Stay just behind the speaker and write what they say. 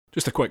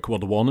Just a quick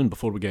word of warning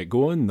before we get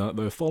going that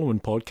the following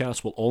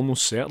podcast will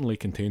almost certainly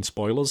contain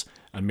spoilers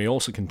and may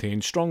also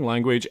contain strong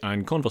language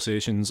and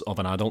conversations of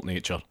an adult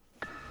nature.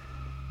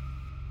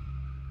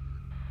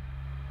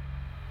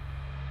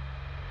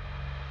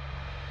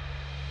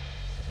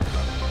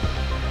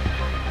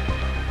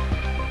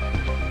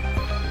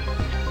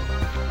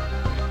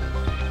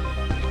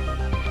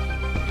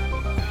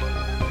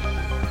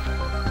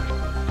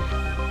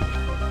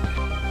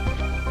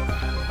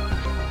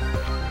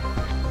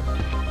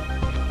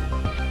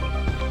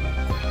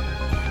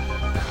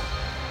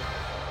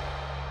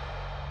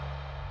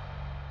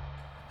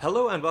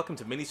 Hello and welcome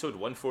to Minisode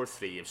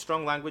 143 of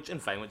Strong Language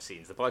and Violent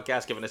Scenes, the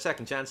podcast giving a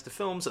second chance to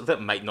films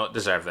that might not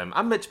deserve them.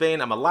 I'm Mitch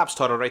Bain, I'm a lapsed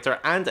horror writer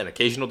and an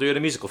occasional doer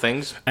of musical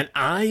things. And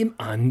I'm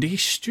Andy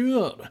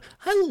Stewart.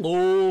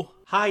 Hello.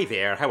 Hi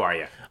there, how are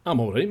you? I'm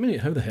alright,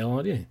 mate. How the hell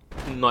are you?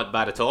 Not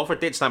bad at all. For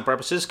date stamp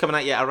purposes, coming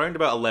at you around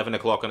about 11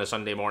 o'clock on a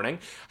Sunday morning.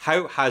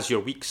 How has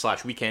your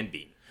week/weekend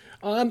been?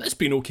 It's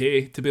been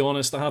okay, to be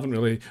honest. I haven't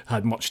really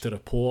had much to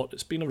report.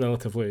 It's been a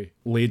relatively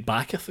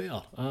laid-back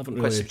affair. I haven't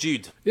really... Quite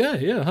subdued. Yeah,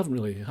 I haven't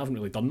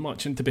really done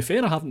much. And to be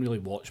fair, I haven't really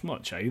watched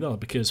much either,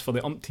 because for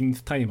the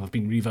umpteenth time I've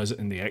been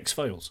revisiting The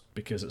X-Files,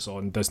 because it's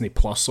on Disney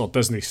Plus or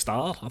Disney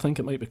Star, I think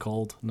it might be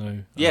called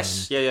now.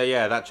 Yes,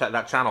 yeah.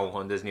 That channel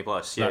on Disney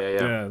Plus.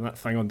 Yeah. That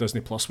thing on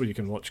Disney Plus where you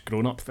can watch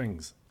grown-up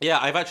things. Yeah,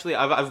 I've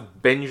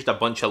binged a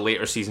bunch of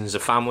later seasons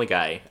of Family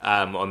Guy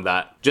on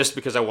that, just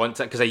because I want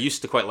to, because I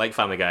used to quite like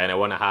Family Guy and I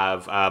want to have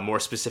a more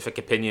specific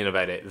opinion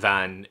about it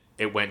than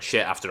it went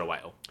shit after a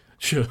while.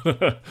 Sure.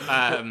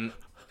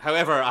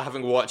 However,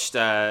 having watched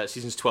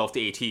seasons 12 to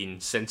 18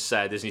 since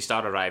Disney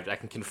Star arrived, I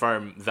can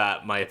confirm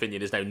that my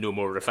opinion is now no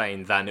more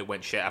refined than it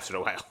went shit after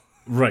a while.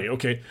 Right,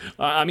 okay.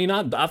 I mean,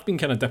 I've been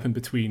kind of dipping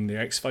between The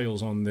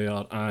X-Files on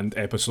there and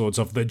episodes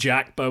of the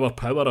Jack Bauer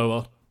Power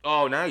Hour.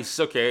 Oh, nice.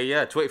 Okay,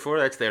 yeah, 24,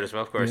 that's there as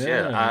well, of course,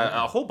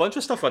 yeah. A whole bunch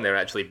of stuff on there,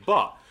 actually,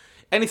 but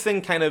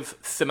anything kind of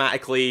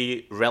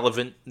thematically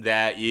relevant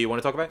that you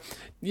want to talk about?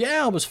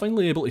 Yeah, I was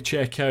finally able to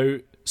check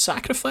out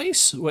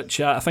Sacrifice,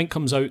 which I think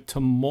comes out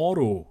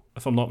tomorrow,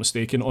 if I'm not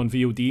mistaken, on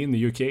VOD in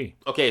the UK.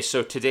 Okay,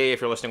 so today,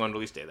 if you're listening on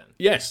release day, then?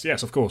 Yes,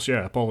 of course,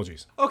 yeah,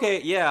 apologies.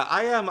 Okay, yeah,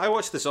 I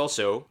watched this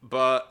also,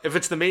 but if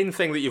it's the main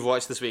thing that you've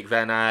watched this week,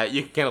 then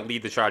you can kind of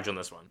lead the charge on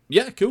this one.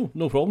 Yeah, cool,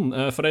 no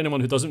problem. For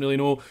anyone who doesn't really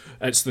know,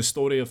 it's the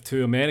story of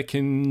two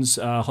Americans,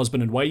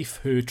 husband and wife,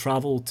 who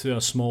travel to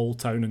a small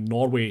town in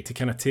Norway to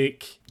kind of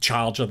take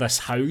charge of this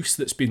house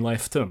that's been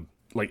left to them,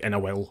 like in a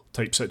will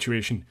type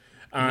situation.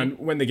 And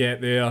when they get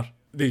there,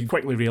 they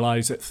quickly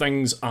realise that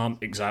things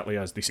aren't exactly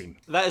as they seem.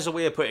 That is a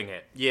way of putting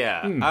it,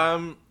 yeah.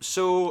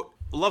 So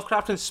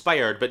Lovecraft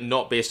inspired, but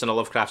not based on a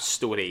Lovecraft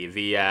story.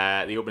 The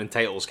opening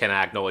titles kind of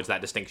acknowledge that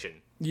distinction.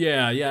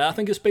 Yeah, I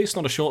think it's based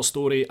on a short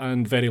story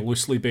and very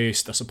loosely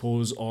based, I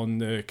suppose, on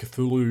the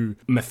Cthulhu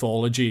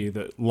mythology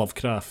that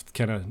Lovecraft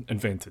kind of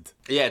invented.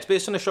 Yeah, it's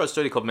based on a short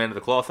story called Men of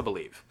the Cloth, I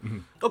believe. Mm-hmm.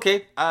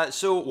 Okay,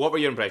 so what were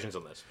your impressions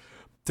on this?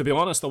 To be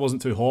honest, I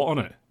wasn't too hot on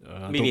it.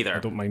 Me neither. I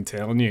don't mind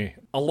telling you.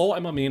 A lot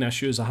of my main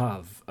issues I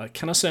have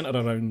kind of centre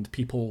around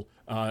people,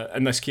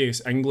 in this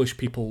case, English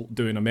people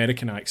doing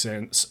American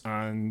accents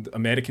and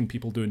American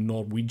people doing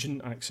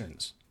Norwegian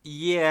accents.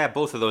 Yeah,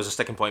 both of those are a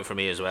sticking point for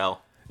me as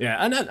well. Yeah,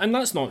 and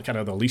that's not kind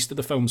of the least of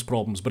the film's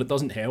problems, but it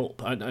doesn't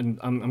help. And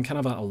I'm kind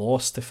of at a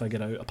loss to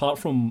figure out, apart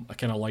from a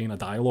kind of line of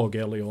dialogue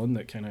early on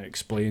that kind of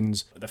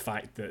explains the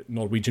fact that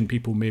Norwegian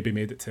people maybe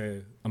made it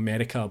to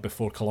America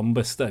before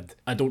Columbus did.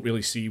 I don't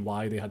really see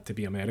why they had to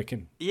be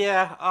American.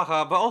 Yeah,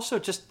 but also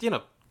just,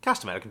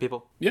 cast American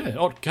people. Yeah,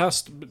 or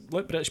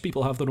let British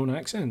people have their own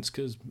accents,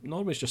 because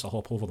Norway's just a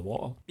hop over the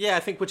water. Yeah, I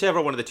think whichever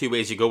one of the two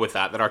ways you go with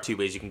that, there are two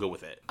ways you can go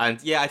with it.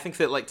 And yeah, I think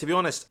that, to be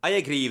honest, I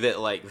agree that,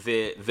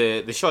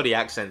 the shoddy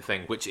accent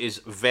thing, which is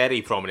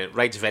very prominent,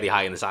 rides very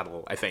high in the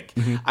saddle, I think.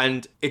 Mm-hmm.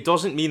 And it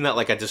doesn't mean that,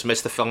 I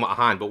dismiss the film at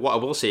hand, but what I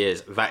will say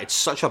is that it's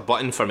such a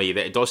button for me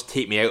that it does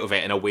take me out of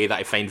it in a way that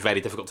I find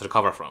very difficult to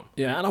recover from.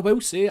 Yeah, and I will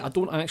say, I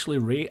don't actually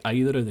rate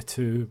either of the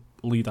two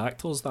lead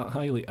actors that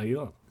highly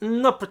either.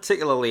 Not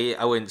particularly,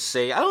 I wouldn't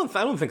say. I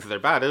don't think that they're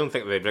bad. I don't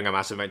think that they bring a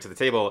massive amount to the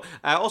table.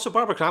 Also,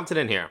 Barbara Crampton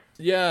in here.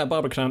 Yeah,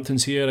 Barbara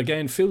Crampton's here.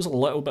 Again, feels a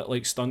little bit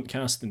like stunt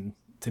casting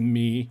to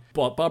me.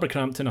 But Barbara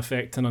Crampton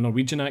affecting a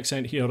Norwegian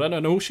accent here. And I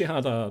know she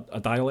had a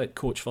dialect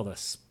coach for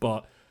this,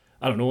 but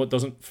I don't know, it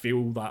doesn't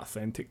feel that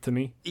authentic to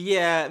me.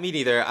 Yeah, me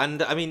neither.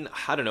 And I mean,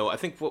 I don't know. I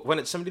think when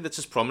it's somebody that's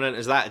as prominent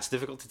as that, it's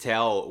difficult to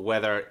tell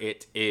whether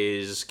it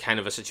is kind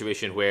of a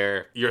situation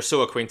where you're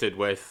so acquainted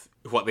with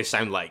what they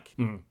sound like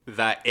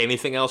that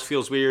anything else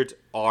feels weird,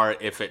 or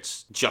if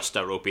it's just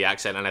a ropey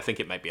accent. And I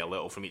think it might be a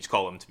little from each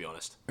column, to be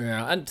honest.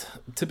 Yeah, and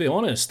to be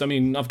honest, I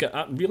mean, I've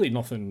got really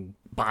nothing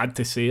bad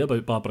to say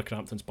about Barbara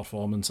Crampton's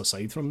performance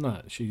aside from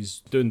that.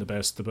 She's doing the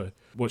best of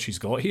what she's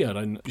got here,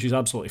 and she's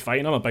absolutely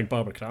fine. I'm a big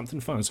Barbara Crampton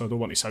fan, so I don't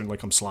want to sound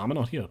like I'm slamming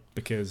her here,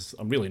 because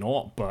I'm really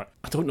not, but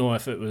I don't know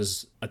if it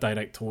was a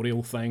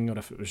directorial thing or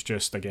if it was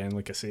just, again,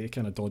 like I say,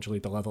 kind of dodgily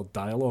delivered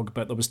dialogue,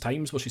 but there was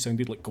times where she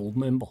sounded like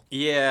Goldmember.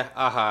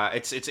 Yeah,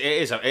 it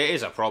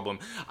is a problem.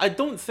 I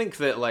don't think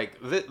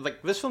that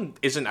this film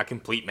isn't a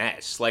complete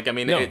mess. Like, I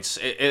mean, No.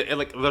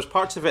 like there's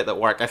parts of it that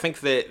work. I think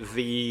that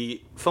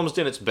the film's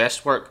doing its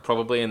best work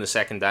probably in the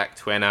second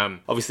act when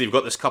obviously you've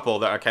got this couple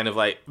that are kind of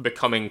like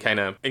becoming kind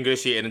of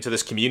ingratiated into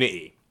this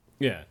community.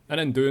 Yeah, and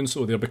in doing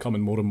so, they're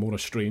becoming more and more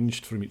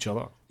estranged from each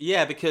other.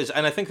 Yeah,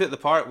 and I think that the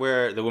part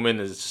where the woman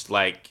is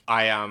like,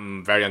 I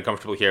am very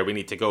uncomfortable here, we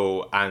need to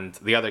go, and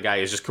the other guy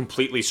is just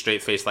completely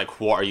straight-faced, like,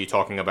 what are you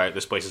talking about?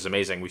 This place is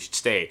amazing, we should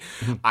stay.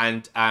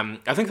 And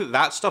I think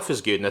that stuff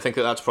is good, and I think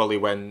that that's probably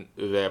when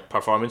the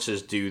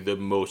performances do the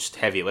most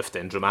heavy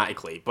lifting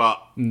dramatically.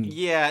 But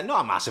yeah,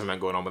 not a massive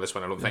amount going on with this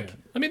one, I don't think. Yeah.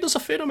 I mean, there's a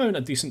fair amount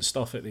of decent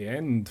stuff at the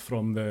end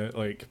from the,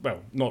 like, well,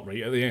 not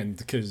right at the end,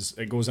 because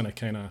it goes in a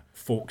kind of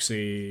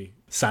folksy,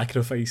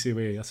 sacrificey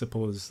way, I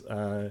suppose,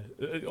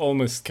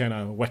 almost kind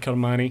of Wicker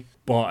Man-y.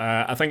 But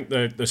I think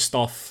the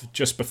stuff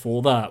just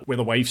before that, where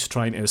the wife's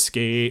trying to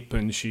escape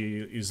and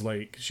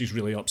she's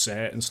really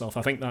upset and stuff,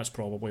 I think that's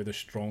probably the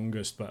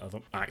strongest bit of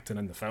acting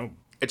in the film.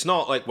 It's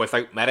not like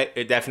without merit.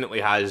 It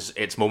definitely has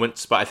its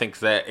moments, but I think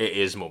that it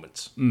is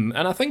moments. And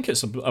I think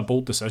it's a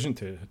bold decision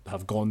to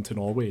have gone to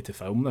Norway to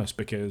film this,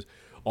 because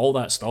all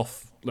that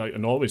stuff, like,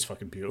 Norway's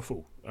fucking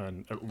beautiful,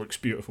 and it looks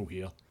beautiful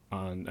here.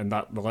 And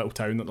that the little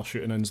town that they're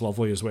shooting in is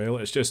lovely as well.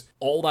 It's just,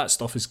 all that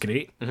stuff is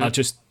great. I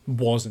just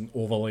wasn't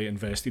overly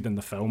invested in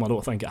the film. I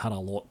don't think it had a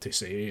lot to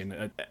say,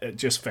 and it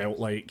just felt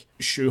like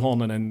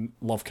shoehorning in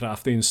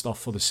Lovecraftian stuff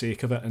for the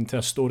sake of it into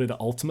a story that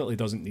ultimately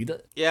doesn't need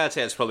it. Yeah, I'd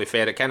say it's probably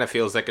fair. It kind of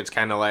feels like it's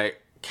kind of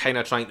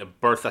trying to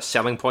birth a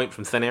selling point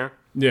from thin air.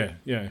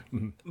 Yeah.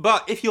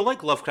 But if you like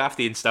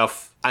Lovecraftian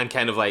stuff and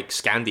kind of like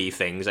Scandi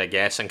things, I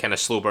guess, and kind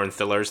of slow burn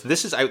thrillers,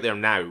 this is out there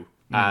now.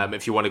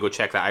 If you want to go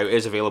check that out, it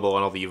is available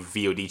on all the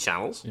VOD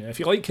channels. Yeah, if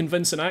you like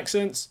convincing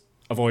accents,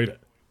 avoid it.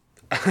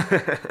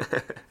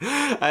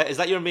 Is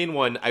that your main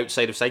one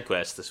outside of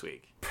SideQuest this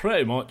week?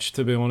 Pretty much,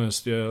 to be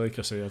honest. Yeah, like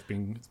I say, I've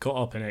been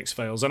caught up in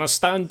X-Files, and I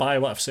stand by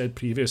what I've said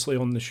previously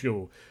on the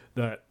show,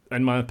 that,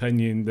 in my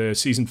opinion, the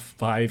Season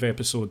 5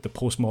 episode, The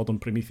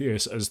Postmodern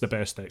Prometheus, is the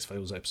best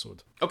X-Files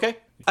episode. Okay.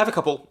 I have a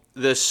couple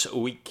this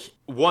week.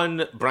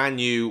 One brand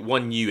new,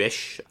 one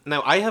new-ish.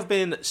 Now, I have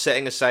been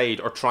setting aside,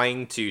 or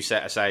trying to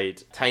set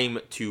aside, time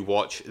to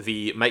watch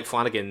the Mike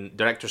Flanagan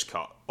director's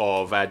cut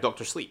of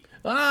Dr. Sleep.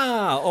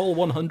 All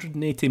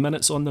 180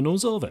 minutes on the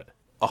nose of it.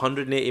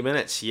 180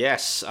 minutes,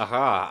 yes,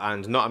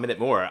 and not a minute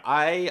more.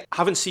 I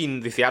haven't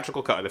seen the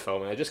theatrical cut of the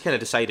film, and I just kind of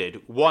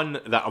decided, one,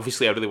 that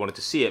obviously I really wanted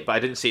to see it, but I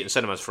didn't see it in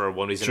cinemas for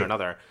one reason or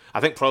another.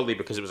 I think probably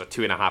because it was a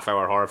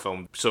 2.5-hour horror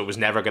film, so it was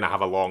never going to have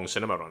a long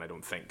cinema run, I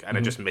don't think, and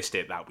I just missed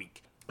it that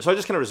week. So I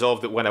just kind of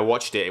resolved that when I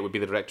watched it, it would be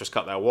the director's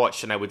cut that I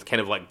watched, and I would kind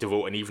of like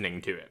devote an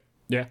evening to it.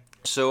 Yeah.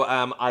 So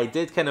I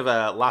did kind of,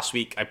 last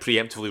week, I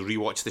preemptively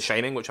rewatched The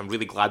Shining, which I'm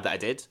really glad that I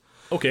did.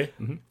 Okay.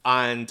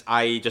 And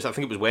I think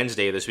it was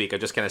Wednesday this week, I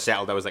just kind of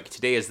settled. I was like,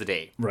 today is the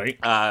day. Right.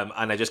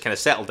 And I just kind of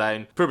settled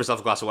down, poured myself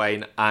a glass of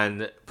wine,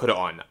 and put it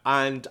on.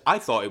 And I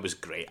thought it was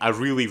great. I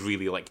really,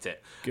 really liked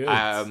it. Good.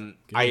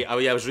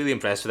 I was really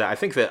impressed with it. I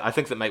think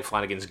that Mike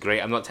Flanagan's great.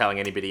 I'm not telling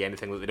anybody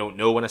anything that they don't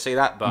know when I say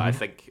that, but I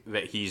think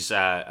that he's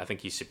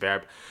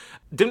superb.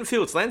 Didn't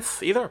feel its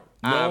length either.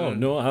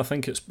 No, I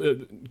think it's,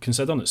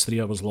 considering it's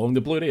 3 hours long,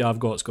 the Blu-ray I've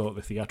got's got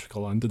the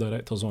theatrical and the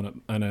director's on it,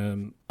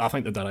 and I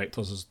think the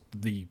director's is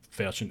the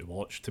version to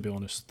watch, to be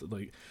honest.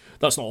 Like,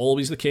 that's not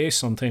always the case.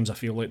 Sometimes I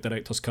feel like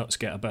director's cuts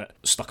get a bit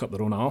stuck up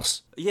their own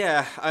arse.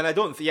 Yeah, and I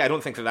don't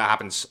think that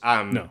happens.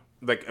 No.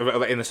 Like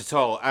in this at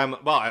all.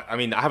 Well, I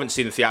mean, I haven't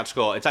seen the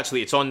theatrical.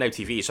 It's on Now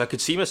TV, so I could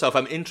see myself.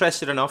 I'm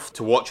interested enough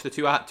to watch the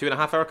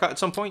 2.5-hour cut at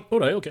some point. All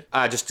right, okay.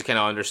 Just to kind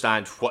of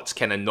understand what's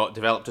kind of not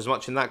developed as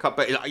much in that cut.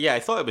 But yeah, I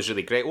thought it was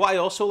really great. What I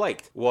also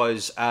liked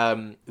was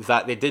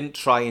that they didn't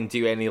try and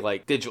do any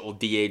like digital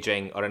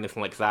de-aging or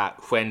anything like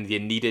that when they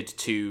needed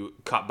to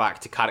cut back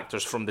to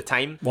characters from the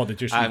time. Well, they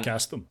just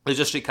recast them. They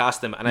just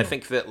recast them, and I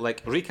think that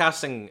like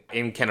recasting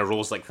in kind of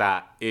roles like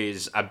that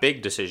is a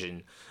big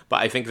decision. But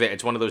I think that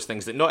it's one of those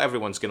things that not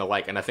everyone's going to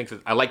like. And I think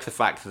that I like the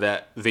fact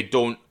that they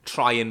don't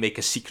try and make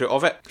a secret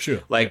of it. Sure.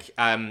 Like,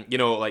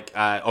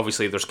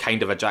 obviously there's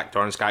kind of a Jack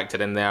Torrance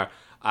character in there.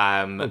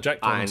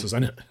 Jack Torrance is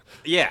in it.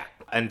 Yeah.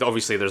 And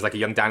obviously there's like a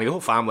young Danny, the whole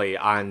family,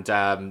 and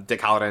Dick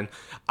Hallorann.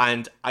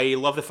 And I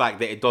love the fact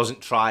that it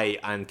doesn't try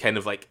and kind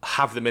of like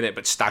have them in it,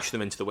 but stash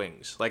them into the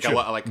wings. Like, sure.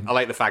 I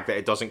like the fact that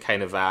it doesn't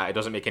kind of, it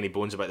doesn't make any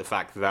bones about the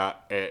fact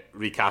that it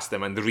recast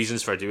them. And the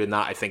reasons for doing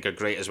that I think are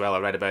great as well. I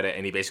read about it,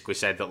 and he basically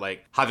said that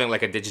like having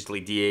like a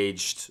digitally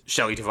de-aged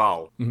Shelley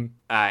Duvall in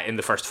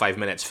the first 5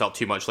 minutes felt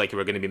too much like you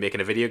were going to be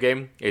making a video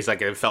game. It's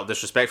like it felt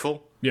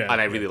disrespectful. Yeah.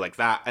 And I really like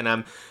that. And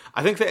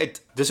I think that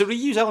does it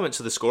reuse elements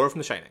of the score from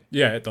The Shining?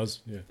 Yeah, it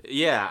does. Yeah.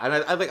 Yeah, and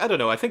I don't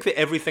know. I think that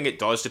everything it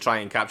does to try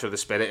and capture the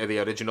spirit of the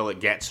original, it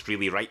gets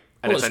really right.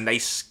 And Well, it's a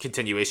nice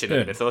continuation of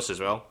the mythos as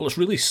well. Well, it's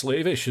really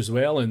slavish as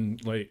well,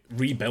 and like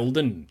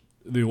rebuilding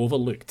the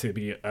Overlook to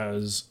be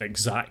as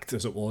exact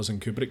as it was in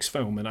Kubrick's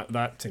film, and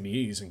that to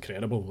me is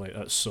incredible. Like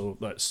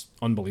that's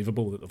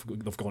unbelievable that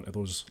they've gone to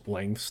those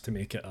lengths to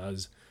make it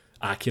as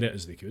accurate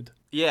as they could.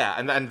 Yeah,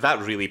 and that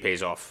really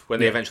pays off when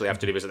they eventually have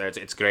to revisit there.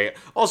 It's great.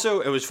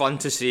 Also, it was fun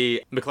to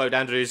see McLeod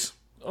Andrews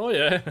Oh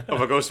yeah.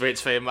 of A Ghost Waits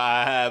fame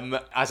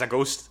as a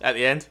ghost at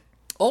the end.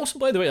 Also,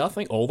 by the way, I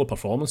think all the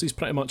performances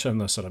pretty much in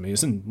this are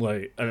amazing.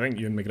 Like, I think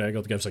Ewan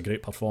McGregor gives a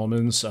great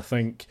performance. I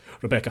think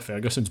Rebecca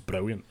Ferguson's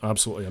brilliant,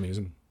 absolutely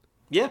amazing.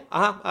 Yeah,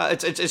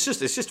 it's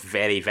just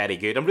very, very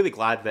good. I'm really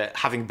glad that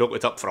having built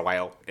it up for a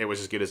while, it was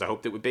as good as I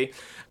hoped it would be.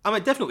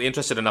 I'm definitely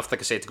interested enough,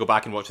 like I said, to go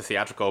back and watch the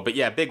theatrical. But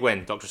yeah, big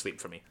win, Doctor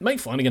Sleep for me. Mike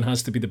Flanagan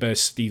has to be the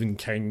best Stephen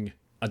King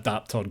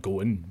adapter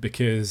going,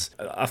 because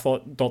I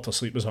thought Doctor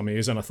Sleep was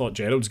amazing. I thought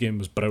Gerald's Game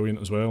was brilliant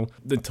as well.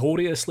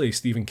 Notoriously,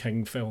 Stephen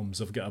King films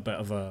have got a bit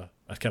of a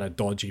kind of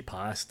dodgy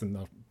past, and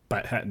they're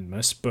bit hit and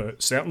miss,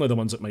 but certainly the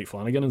ones that Mike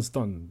Flanagan has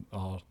done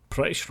are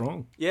pretty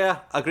strong. Yeah,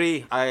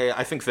 agree.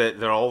 I think that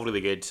they're all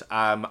really good.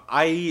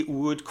 I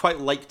would quite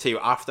like to,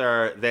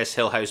 after this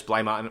Hill House,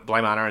 Bly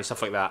Manor and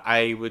stuff like that,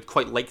 I would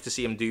quite like to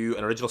see him do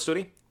an original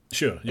story.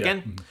 Sure, yeah.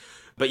 Again. Mm-hmm.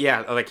 But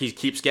yeah, like he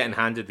keeps getting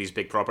handed these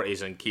big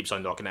properties and keeps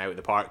on knocking it out of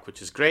the park,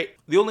 which is great.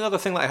 The only other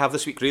thing that I have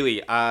this week,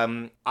 really,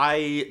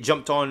 I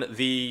jumped on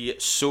the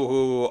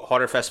Soho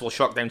Horror Festival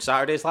Shockdown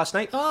Saturdays last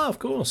night. Ah, of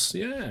course,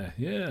 yeah.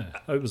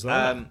 How was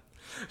that?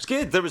 It's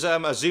good. There was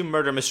a Zoom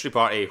murder mystery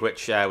party,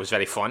 which was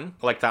very fun.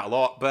 I liked that a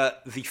lot.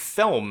 But the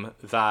film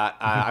that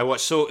I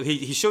watched, so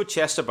he showed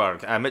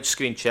Chesterburg. Mitch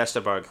screened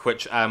Chesterburg,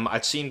 which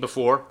I'd seen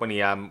before when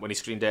he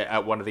screened it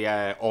at one of the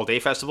all day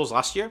festivals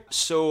last year.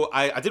 So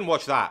I didn't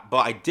watch that,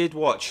 but I did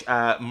watch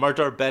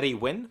Murder Berry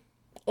Win.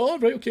 Oh,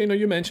 right, okay. Now,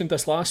 you mentioned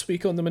this last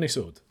week on the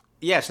minisode.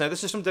 Yes, now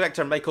this is from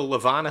director Michael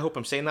Levan. I hope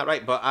I'm saying that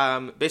right.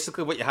 But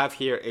basically what you have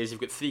here is you've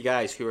got three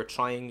guys who are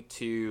trying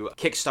to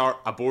kickstart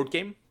a board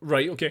game.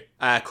 Right, okay.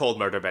 Called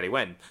Murder, Bury,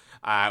 Win,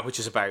 which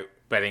is about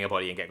burying a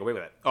body and getting away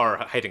with it. Or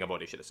hiding a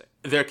body, should I say.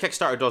 Their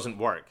Kickstarter doesn't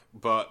work,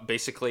 but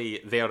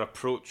basically they are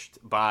approached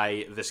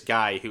by this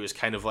guy who is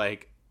kind of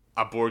like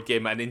an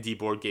indie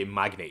board game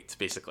magnate,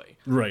 basically.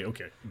 Right,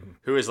 okay. Mm-hmm.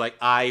 Who is like,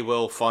 I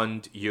will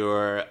fund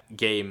your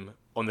game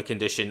on the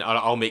condition,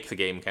 I'll make the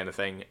game kind of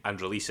thing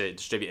and release it,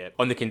 distribute it,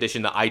 on the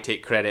condition that I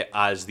take credit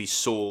as the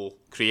sole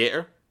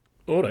creator.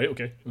 All right,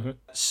 okay. Uh-huh.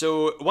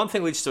 So one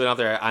thing leads to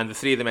another, and the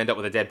three of them end up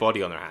with a dead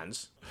body on their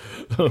hands.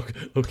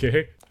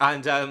 Okay.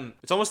 And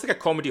it's almost like a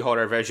comedy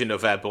horror version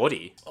of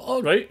Body.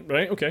 Oh, right,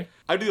 okay.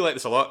 I really like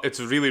this a lot.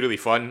 It's really, really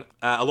fun.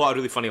 A lot of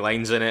really funny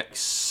lines in it.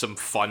 Some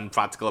fun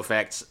practical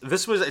effects.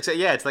 It's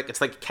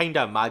like kind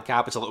of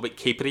madcap. It's a little bit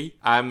capery,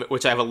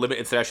 which I have a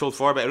limited threshold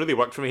for, but it really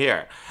worked for me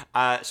here.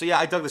 So yeah,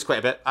 I dug this quite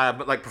a bit.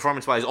 But like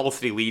performance-wise, all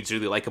three leads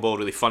really likable,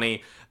 really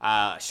funny.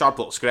 Sharp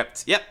little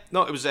script. Yep.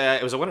 No, it was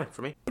a winner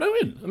for me.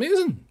 Brilliant,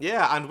 amazing.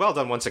 Yeah, and well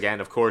done once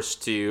again, of course,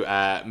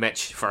 to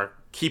Mitch for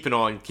keeping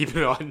on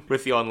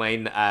with the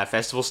online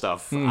festival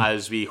stuff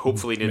as we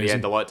hopefully near the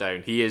end of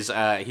lockdown.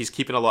 He's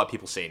keeping a lot of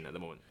people sane at the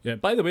moment. Yeah,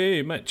 by the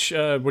way, Mitch,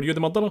 were you the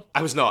murderer?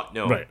 I was not,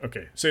 no. Right,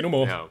 okay. Say no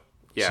more. No.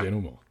 Yeah. Say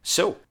no more.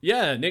 So.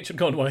 Yeah, Nature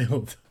Gone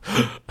Wild.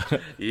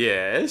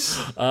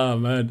 Yes. Oh,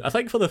 man. I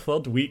think for the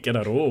third week in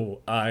a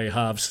row, I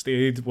have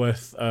stayed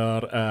with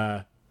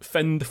our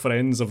finned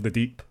friends of the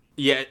deep.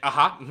 Yeah,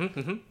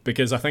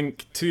 Because I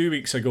think 2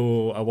 weeks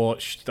ago I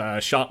watched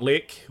Shark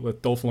Lake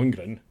with Dolph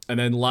Lundgren, and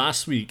then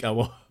last week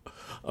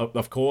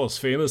of course,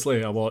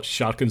 famously, I watched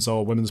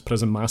Sharkensaw Women's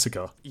Prison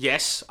Massacre.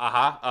 Yes,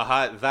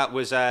 That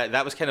was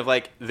kind of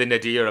like the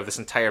nadir of this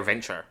entire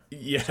venture.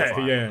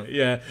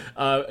 Yeah.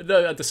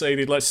 No, I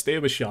decided let's stay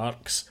with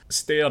sharks,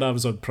 stay on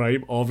Amazon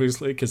Prime,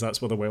 obviously, because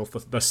that's where the wealth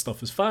of this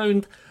stuff is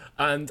found.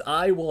 And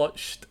I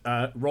watched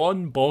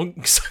Ron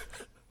Bonk's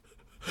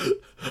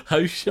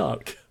House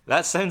Shark.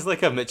 That sounds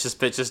like a Mitch's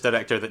Pitches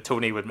director that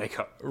Tony would make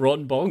up.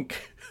 Ron Bonk.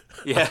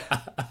 Yeah.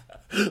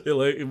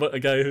 Like a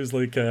guy who's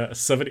like a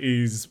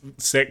 70s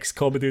sex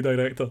comedy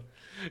director.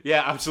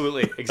 Yeah,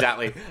 absolutely.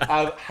 Exactly.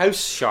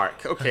 House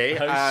Shark. Okay.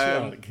 House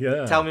Shark,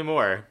 yeah. Tell me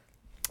more.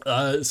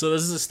 So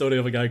this is a story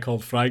of a guy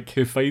called Frank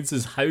who finds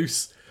his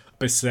house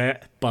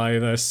beset by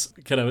this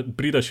kind of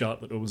breed of shark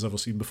that no one's ever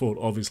seen before,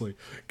 obviously,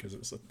 because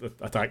it's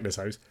attacking his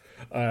house.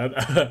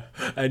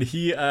 And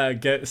he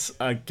gets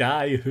a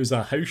guy who's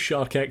a house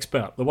shark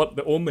expert,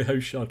 the only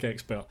house shark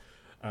expert,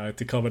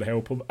 to come and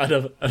help him,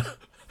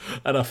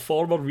 and a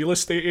former real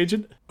estate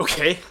agent.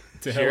 Okay.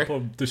 To help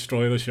him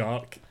destroy the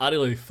shark. I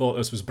really thought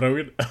this was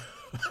brilliant.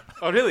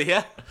 Oh, really?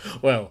 Yeah?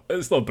 Well,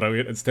 it's not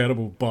brilliant, it's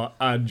terrible, but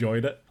I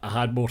enjoyed it. I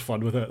had more fun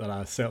with it than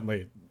I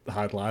certainly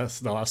had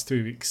the last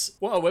 2 weeks.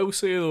 What I will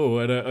say though,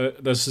 and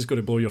this is going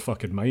to blow your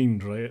fucking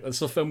mind, right?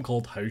 It's a film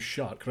called House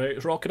Shark, right?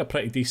 It's rocking a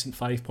pretty decent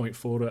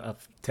 5.4 out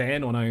of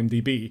 10 on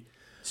IMDb.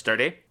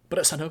 Sturdy. But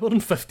it's an hour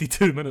and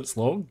 52 minutes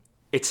long.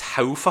 It's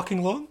how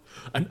fucking long?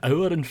 An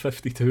hour and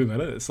 52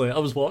 minutes. Like, I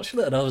was watching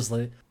it and I was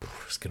like,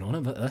 what's going on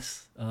about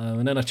this?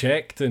 And then I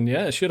checked, and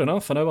yeah, sure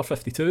enough, an hour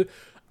 52.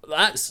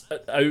 That's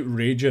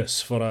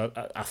outrageous for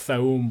a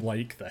film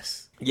like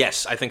this.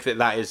 Yes, I think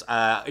that is.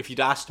 If you'd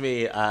asked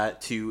me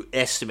to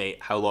estimate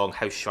how long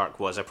House Shark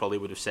was, I probably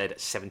would have said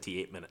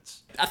 78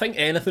 minutes. I think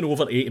anything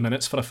over 80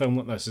 minutes for a film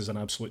like this is an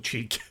absolute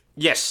cheek.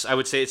 Yes, I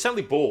would say it's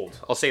certainly bold.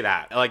 I'll say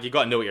that. Like, you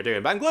got to know what you're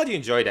doing. But I'm glad you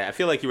enjoyed it. I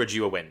feel like you were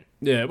due a win.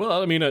 Yeah,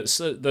 well, I mean, this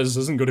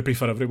isn't going to be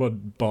for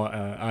everyone, but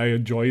I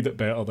enjoyed it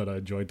better than I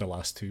enjoyed the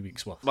last 2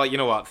 weeks worth. Well, you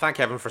know what? Thank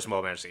heaven for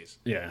small mercies.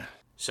 Yeah.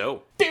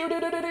 So,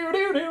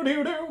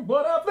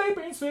 what have they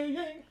been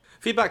saying?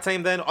 Feedback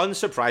time then.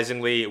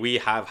 Unsurprisingly, we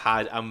have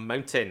had a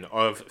mountain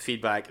of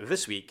feedback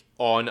this week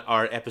on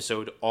our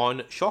episode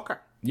on Shocker.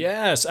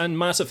 Yes, and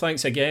massive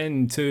thanks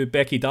again to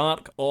Becky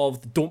Dark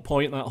of the Don't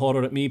Point That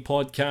Horror at Me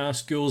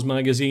podcast, Ghouls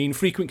Magazine,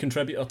 frequent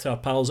contributor to our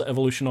pals at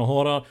Evolution of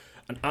Horror.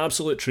 An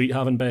absolute treat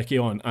having Becky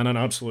on, and an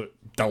absolute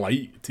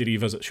delight to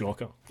revisit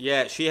Shocker.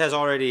 Yeah, she has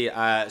already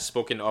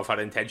spoken of her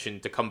intention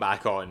to come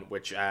back on,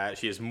 which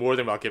she is more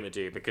than welcome to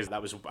do, because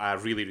that was a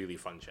really, really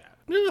fun chat.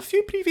 Yeah, a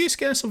few previous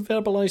guests have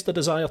verbalised a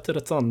desire to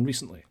return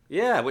recently.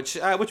 Yeah, which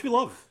we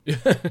love.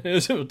 We're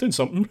doing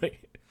something right.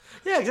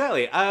 Yeah,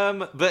 exactly.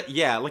 But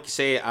yeah, like you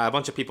say, a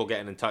bunch of people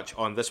getting in touch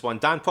on this one.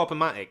 Dan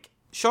Popomatic.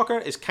 Shocker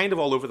is kind of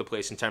all over the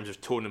place in terms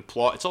of tone and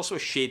plot. It's also a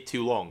shade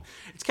too long.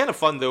 It's kind of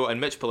fun though, and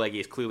Mitch Pileggi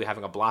is clearly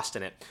having a blast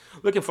in it.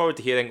 Looking forward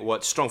to hearing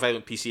what Strong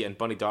Violent PC and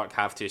Bunny Dark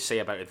have to say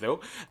about it though.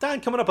 Dan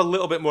coming up a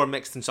little bit more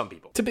mixed than some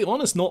people. To be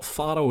honest, not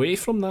far away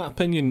from that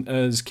opinion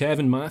is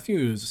Kevin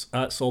Matthews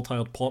at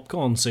Saltired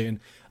Popcorn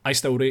saying, I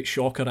still rate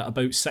Shocker at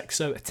about 6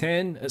 out of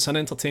 10. It's an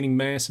entertaining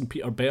mess and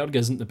Peter Berg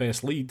isn't the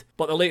best lead.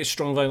 But the latest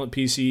Strong Violent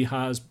PC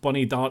has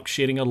Bunny Dark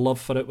sharing her love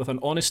for it with an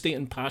honesty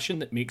and passion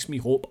that makes me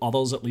hope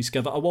others at least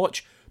give it a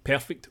watch.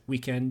 Perfect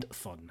weekend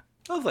fun.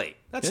 Lovely.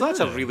 That's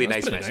a really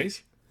nice message.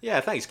 Nice. Yeah,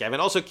 thanks,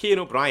 Kevin. Also, Cian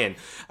O'Brien.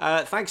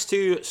 Thanks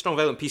to Strong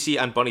Violent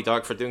PC and Bunny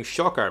Dark for doing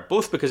Shocker,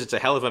 both because it's a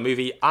hell of a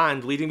movie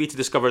and leading me to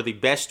discover the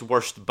best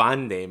worst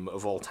band name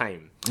of all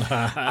time.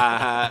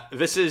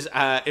 This is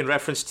in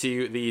reference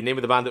to the name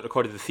of the band that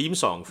recorded the theme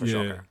song for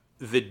Shocker,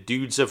 The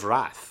Dudes of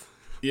Wrath.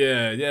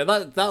 Yeah,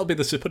 that'll be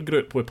the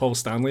supergroup with Paul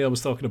Stanley I was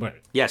talking about.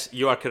 Yes,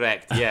 you are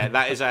correct. Yeah,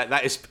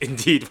 that is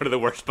indeed one of the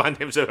worst band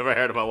names I've ever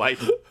heard in my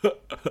life.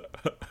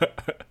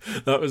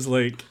 That was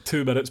like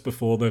 2 minutes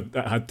before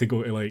that had to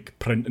go to like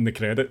print in the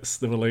credits.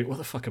 They were like, what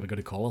the fuck are we going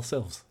to call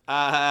ourselves?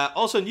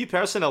 Also, new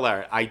person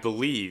alert, I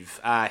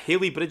believe.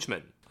 Haley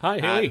Bridgman. Hi,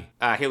 Haley.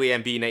 Haley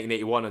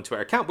MB1981 on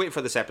Twitter. Can't wait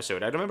for this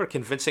episode. I remember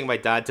convincing my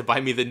dad to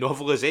buy me the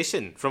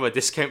novelization from a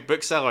discount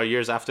bookseller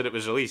years after it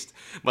was released.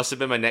 Must have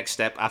been my next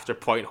step after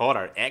Point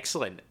Horror.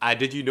 Excellent.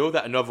 Did you know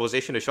that a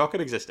novelization of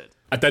Shocker existed?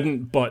 I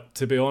didn't, but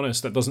to be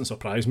honest, that doesn't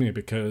surprise me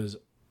because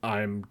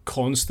I'm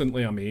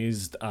constantly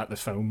amazed at the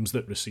films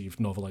that received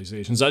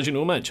novelizations. As you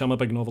know, Mitch, I'm a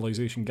big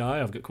novelization guy.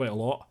 I've got quite a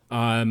lot.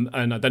 And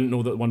I didn't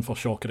know that one for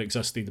Shocker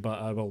existed, but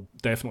I will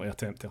definitely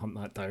attempt to hunt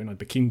that down. I'd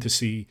be keen to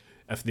see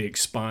if they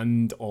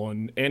expand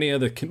on any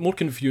of the more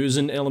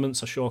confusing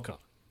elements of Shocker.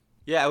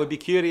 Yeah, I would be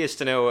curious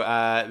to know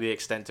the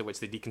extent to which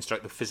they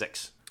deconstruct the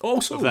physics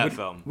also, of that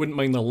film. Wouldn't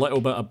mind a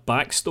little bit of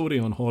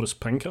backstory on Horace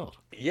Pinker.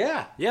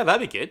 Yeah,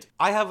 that'd be good.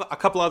 I have a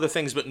couple other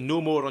things, but no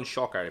more on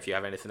Shocker, if you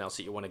have anything else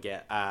that you want to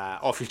get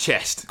off your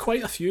chest.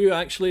 Quite a few,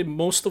 actually.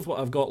 Most of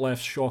what I've got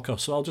left Shocker,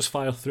 so I'll just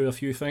fire through a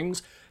few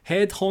things.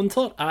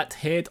 Headhunter at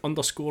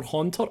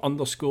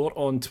head_haunter_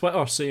 on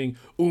Twitter saying,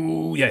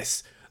 "Ooh,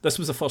 yes, this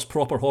was the first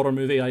proper horror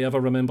movie I ever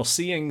remember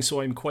seeing, so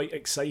I'm quite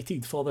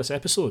excited for this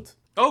episode."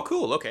 Oh,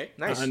 cool. Okay,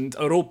 nice. And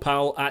our old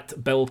pal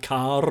at Bill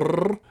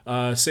Carr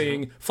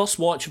saying, first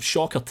watch of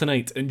Shocker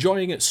tonight.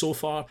 Enjoying it so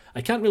far.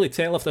 I can't really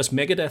tell if this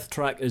Megadeth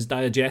track is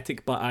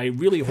diegetic, but I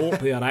really hope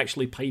they are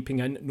actually piping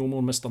in No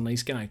More Mr.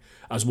 Nice Guy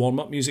as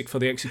warm-up music for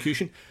the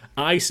execution.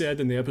 I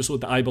said in the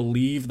episode that I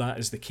believe that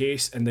is the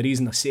case, and the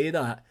reason I say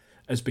that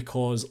is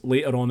because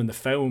later on in the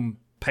film,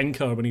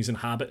 Pinker, when he's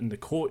inhabiting the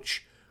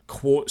coach,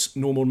 quotes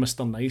No More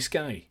Mr. Nice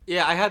Guy.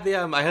 Yeah, I had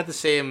the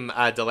same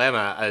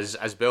dilemma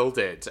as Bill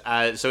did.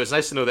 So it's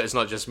nice to know that it's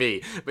not just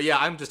me. But yeah,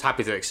 I'm just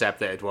happy to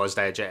accept that it was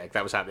diegetic.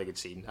 That was happening in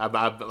scene.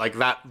 Like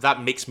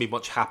that makes me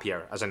much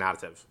happier as a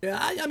narrative. Yeah,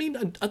 I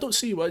mean, I don't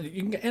see why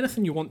you can get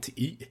anything you want to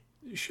eat.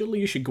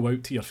 Surely you should go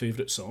out to your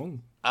favourite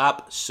song.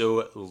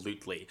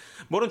 Absolutely.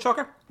 More on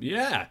Shocker?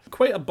 Yeah,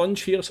 quite a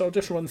bunch here, so I'll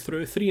just run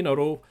through 3 in a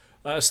row.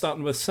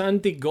 Starting with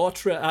Sandy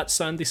Gotra at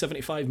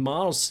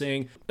Sandy75Mars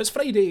saying, "It's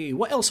Friday,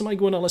 what else am I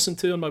going to listen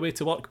to on my way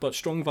to work but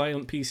Strong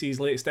Violent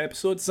PC's latest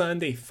episode?"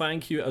 Sandy,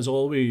 thank you as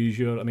always,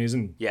 you're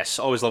amazing. Yes,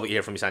 always love it to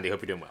hear from you, Sandy.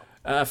 Hope you're doing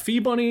well. Fee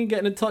Bunny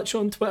getting in touch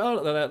on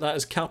Twitter, that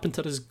is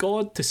Carpenter is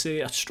God, to say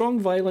a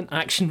Strong Violent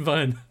action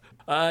van.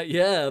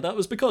 Yeah, that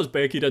was because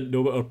Becky didn't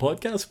know what our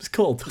podcast was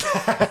called.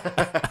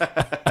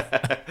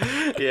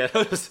 Yeah,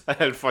 that was an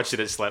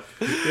unfortunate slip.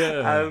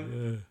 Yeah.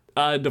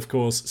 And of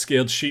course,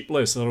 Scared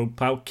Sheepless, our old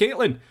pal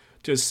Caitlin,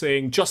 just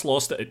saying, just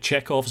lost it at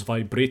Chekhov's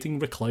vibrating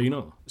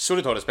recliner. So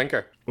did Horace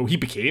Pinker. Well, he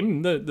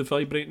became the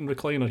vibrating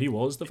recliner. He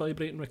was the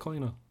vibrating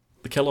recliner.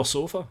 The killer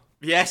sofa.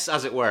 Yes,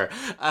 as it were.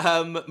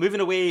 Moving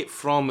away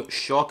from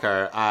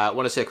Shocker, I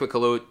want to say a quick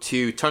hello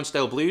to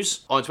Turnstile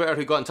Blues on Twitter,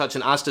 who got in touch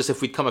and asked us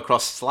if we'd come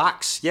across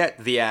Slacks yet,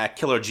 the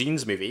Killer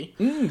Jeans movie.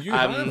 You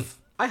have?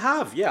 I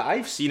have, yeah,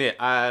 I've seen it.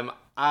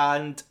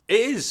 And it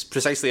is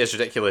precisely as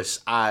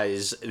ridiculous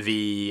as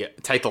the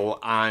title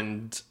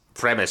and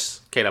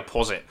premise kind of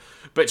posit.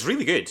 But it's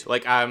really good,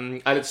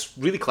 and it's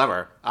really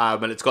clever,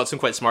 and it's got some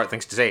quite smart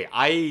things to say.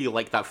 I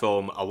like that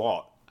film a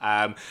lot.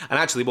 And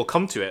actually, we'll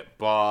come to it,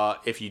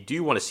 but if you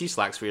do want to see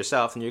Slacks for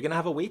yourself, then you're going to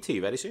have a way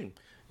to very soon.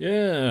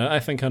 Yeah, I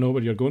think I know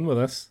where you're going with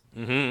this.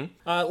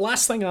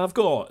 Last thing I've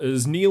got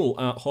is Neil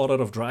at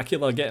Horror of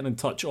Dracula getting in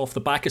touch off the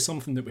back of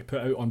something that we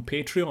put out on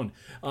Patreon.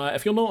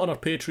 If you're not on our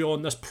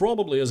Patreon, this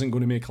probably isn't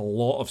going to make a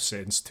lot of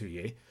sense to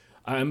you.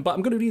 But I'm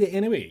going to read it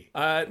anyway.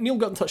 Neil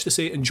got in touch to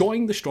say,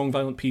 enjoying the Strong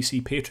Violent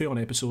PC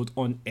Patreon episode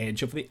on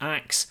Edge of the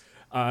Axe,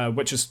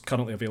 which is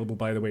currently available,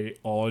 by the way,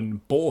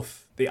 on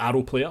both the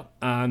Arrow Player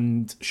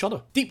and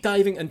Shudder. Deep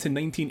diving into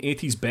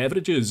 1980s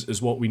beverages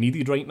is what we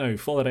needed right now.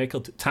 For the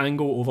record,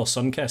 Tango over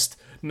Sunkist.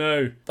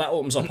 Now, that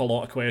opens up a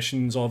lot of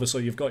questions.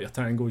 Obviously, you've got your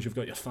Tangos, you've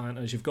got your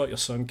Fantas, you've got your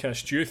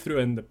Sunkist. You threw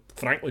in the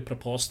frankly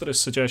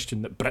preposterous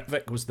suggestion that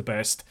Britvic was the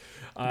best.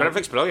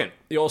 Britvic's brilliant.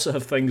 You also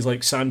have things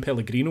like San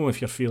Pellegrino if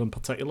you're feeling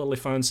particularly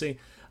fancy.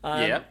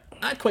 Yeah.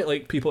 I'd quite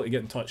like people to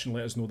get in touch and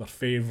let us know their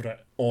favourite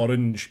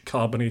orange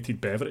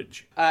carbonated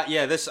beverage.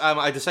 This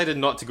I decided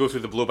not to go through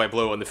the blow by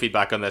blow on the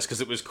feedback on this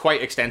because it was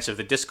quite extensive.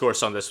 The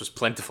discourse on this was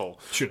plentiful.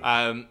 Sure.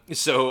 I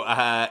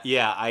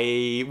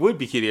would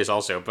be curious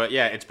also, but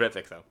yeah, it's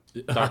Britvic though.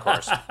 Dark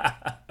horse.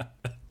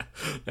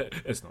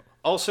 It's not.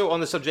 Also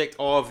on the subject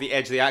of the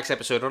Edge of the Axe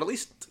episode, or at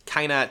least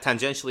kind of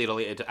tangentially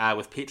related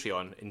with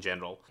Patreon in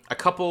general, a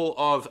couple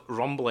of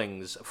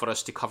rumblings for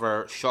us to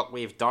cover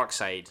Shockwave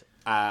Darkside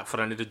for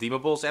an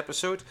Irredeemables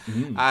episode,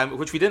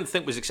 which we didn't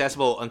think was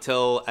accessible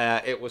until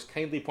it was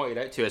kindly pointed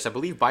out to us, I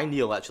believe by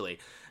Neil actually,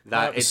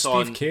 that it's Steve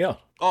on... Kerr.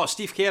 Oh,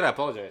 Steve Kerr, I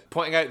apologise.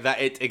 Pointing out that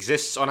it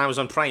exists on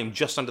Amazon Prime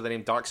just under the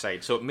name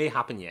Darkside, so it may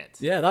happen yet.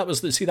 Yeah, that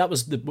was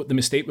the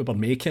mistake we were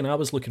making. I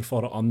was looking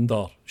for it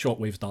under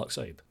Shockwave's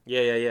Darkside.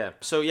 Yeah.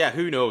 So yeah,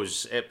 who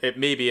knows? It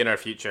may be in our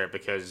future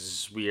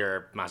because we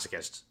are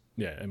masochists.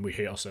 Yeah, and we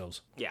hate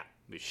ourselves. Yeah,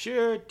 we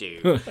sure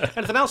do.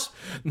 Anything else?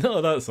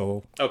 No, that's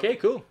all. Okay,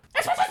 cool.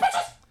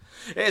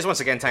 It is once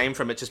again time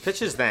for Mitch's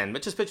Pitches then.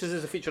 Mitch's Pitches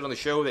is a feature on the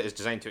show that is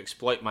designed to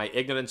exploit my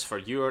ignorance for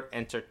your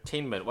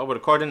entertainment. While we're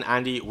recording,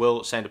 Andy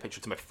will send a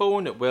picture to my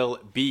phone. It will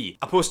be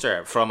a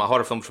poster from a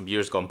horror film from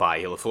years gone by.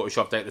 He'll have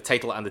photoshopped out the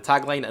title and the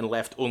tagline and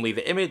left only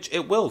the image.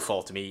 It will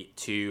fall to me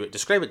to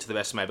describe it to the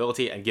best of my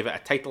ability and give it a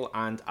title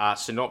and a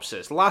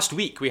synopsis. Last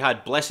week we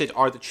had Blessed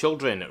Are the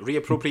Children,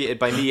 reappropriated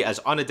by me as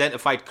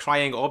unidentified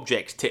crying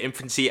object to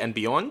infancy and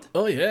beyond.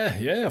 Oh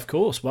yeah, of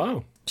course,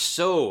 wow.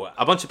 So,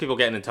 a bunch of people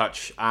getting in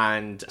touch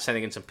and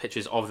sending in some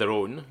pitches of their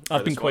own.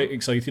 I've been quite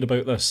excited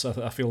about this.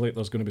 I feel like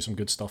there's going to be some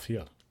good stuff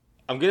here.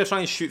 I'm going to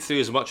try and shoot through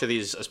as much of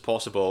these as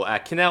possible.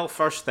 Kinnell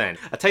first then.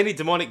 A tiny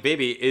demonic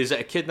baby is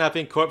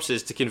kidnapping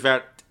corpses to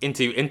convert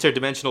into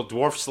interdimensional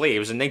dwarf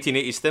slaves in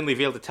 1980's thinly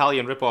veiled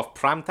Italian ripoff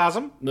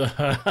Pramtasm.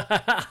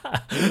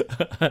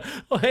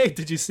 Oh hey,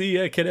 did you see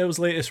Kinnell's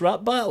latest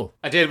rap battle?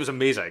 I did, it was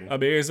amazing.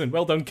 Amazing.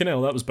 Well done,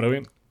 Kinnell, that was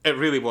brilliant. It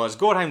really was.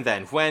 Gorheim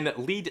then, when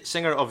lead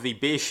singer of the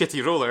Bay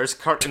Shitty Rollers,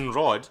 Curtin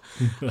Rod,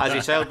 as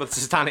a child with a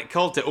satanic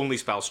cult, it only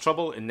spells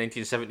trouble in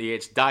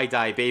 1978's Die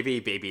Die Baby,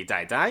 Baby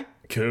Die Die.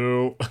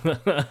 Cool.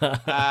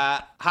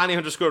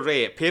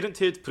 Hanny_Ray,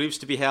 parenthood proves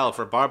to be hell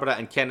for Barbara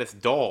and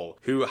Kenneth Dahl,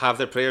 who have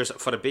their prayers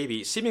for a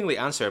baby seemingly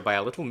answered by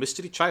a little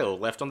mystery child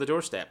left on the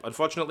doorstep.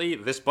 Unfortunately,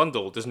 this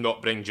bundle does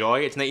not bring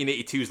joy. It's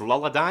 1982's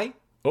Lullaby.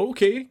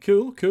 Okay,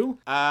 cool.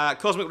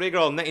 Cosmic Ray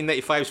Girl,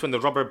 1995's When the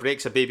Rubber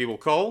Breaks, a Baby Will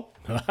Call.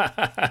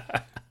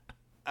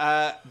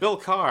 Bill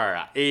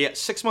Carr, a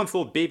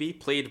 6-month-old baby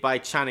played by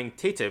Channing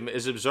Tatum,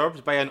 is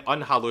absorbed by an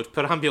unhallowed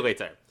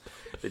perambulator.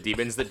 The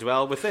demons that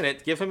dwell within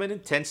it give him an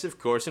intensive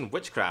course in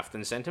witchcraft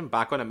and send him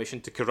back on a mission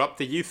to corrupt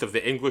the youth of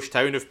the English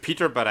town of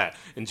Peterborough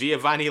in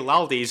Giovanni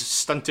Laldi's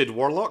stunted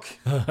warlock.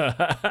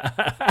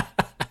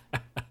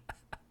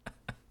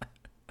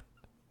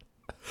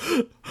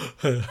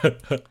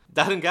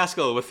 Darren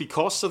Gaskell, with the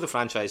costs of the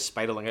franchise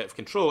spiralling out of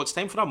control, it's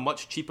time for a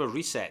much cheaper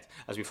reset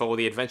as we follow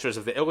the adventures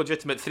of the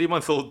illegitimate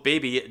 3-month-old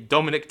baby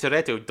Dominic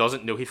Toretto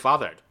doesn't know he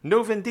fathered.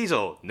 No Vin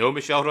Diesel, no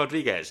Michelle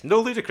Rodriguez,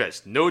 no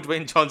Ludacris, no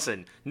Dwayne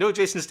Johnson, no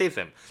Jason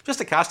Statham. Just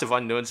a cast of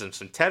unknowns and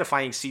some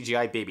terrifying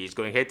CGI babies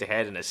going head to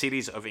head in a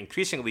series of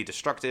increasingly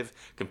destructive,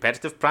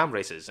 competitive pram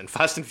races in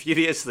Fast and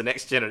Furious: The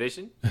Next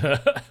Generation.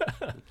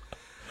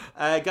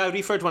 Guy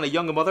Reeford, when a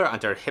young mother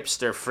and her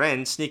hipster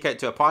friend sneak out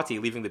to a party,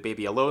 leaving the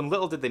baby alone,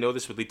 little did they know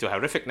this would lead to a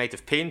horrific night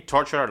of pain,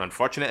 torture, and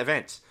unfortunate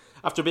events.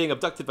 After being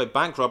abducted by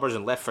bank robbers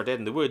and left for dead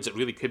in the woods, it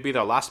really could be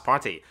their last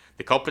party.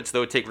 The culprits,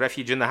 though, take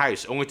refuge in the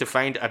house, only to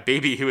find a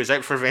baby who is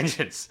out for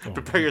vengeance.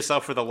 Prepare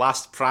yourself for the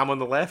last pram on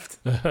the left.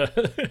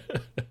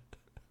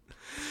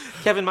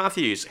 Kevin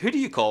Matthews, who do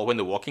you call when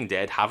the Walking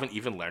Dead haven't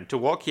even learned to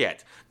walk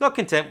yet? Not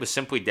content with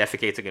simply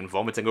defecating and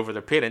vomiting over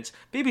their parents,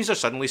 babies are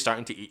suddenly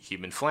starting to eat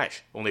human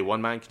flesh. Only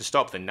one man can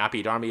stop the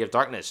nappied army of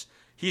darkness.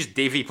 He's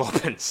Davy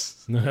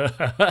Poppins.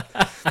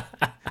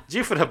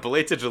 Due for a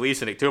belated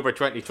release in October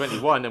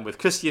 2021, and with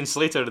Christian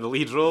Slater in the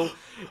lead role,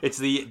 it's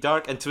the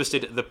dark and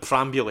twisted The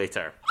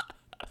Prambulator.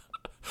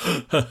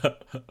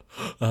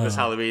 This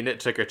Halloween,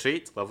 trick or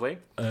treat. Lovely.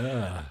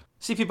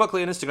 CP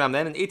Buckley on Instagram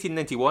then. In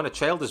 1891, a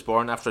child is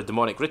born after a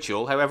demonic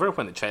ritual. However,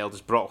 when the child is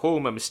brought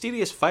home, a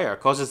mysterious fire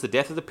causes the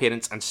death of the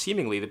parents and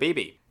seemingly the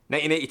baby.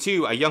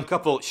 1982, a young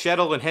couple,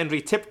 Cheryl and Henry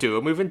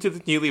Tiptoe, move into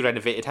the newly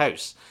renovated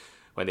house.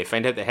 When they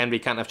find out that Henry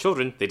can't have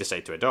children, they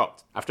decide to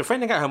adopt. After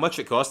finding out how much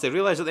it costs, they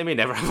realise that they may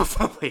never have a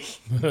family.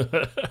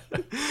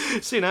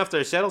 Soon after,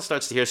 Cheryl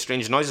starts to hear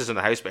strange noises in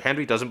the house, but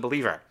Henry doesn't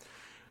believe her.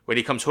 When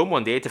he comes home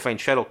one day to find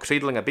Cheryl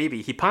cradling a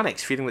baby, he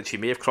panics, fearing that she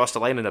may have crossed the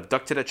line and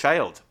abducted a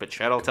child. But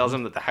Cheryl tells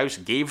him that the house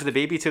gave the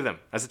baby to them.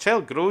 As the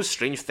child grows,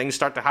 strange things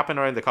start to happen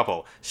around the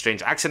couple.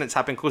 Strange accidents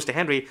happen close to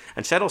Henry,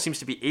 and Cheryl seems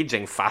to be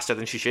aging faster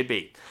than she should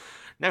be.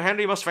 Now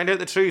Henry must find out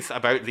the truth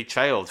about the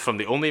child from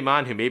the only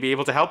man who may be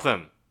able to help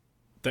them.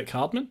 Dick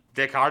Hardman?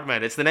 Dick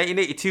Hardman. It's the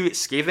 1982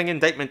 scathing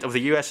indictment of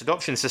the US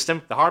adoption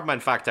system, the Hardman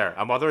factor.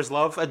 A mother's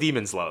love, a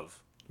demon's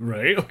love.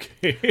 Right,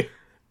 okay.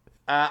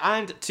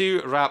 And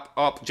to wrap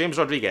up, James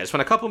Rodriguez. When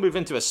a couple move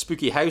into a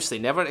spooky house, they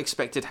never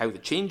expected how the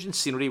change in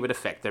scenery would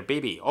affect their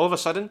baby. All of a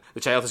sudden,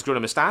 the child has grown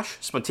a moustache,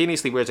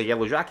 spontaneously wears a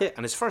yellow jacket,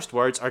 and his first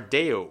words are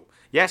Deo.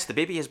 Yes, the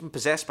baby has been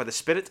possessed by the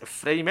spirit of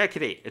Freddie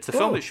Mercury. It's the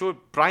film that showed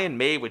Brian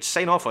May would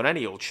sign off on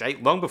any old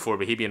shite long before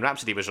Bohemian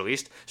Rhapsody was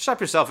released. Strap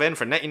yourself in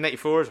for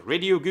 1994's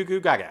Radio Goo Goo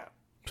Gaga.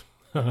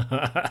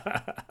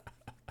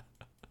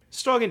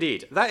 Strong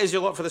indeed. That is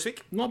your lot for this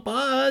week. Not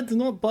bad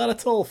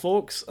at all,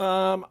 folks.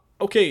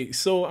 Okay,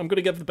 so I'm going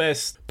to give the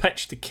best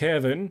pitch to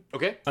Kevin.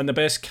 Okay. And the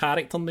best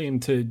character name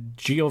to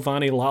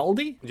Giovanni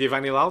Laldi.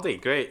 Giovanni Laldi,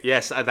 great.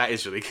 Yes, that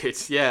is really good.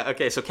 Yeah,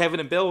 okay, so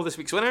Kevin and Bill, this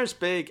week's winners.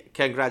 Big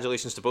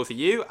congratulations to both of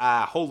you.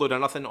 A whole load of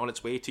nothing on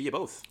its way to you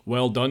both.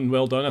 Well done,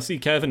 well done. I see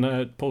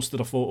Kevin posted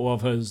a photo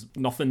of his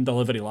nothing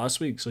delivery last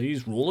week, so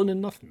he's rolling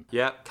in nothing.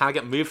 Yeah, can't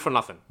get moved for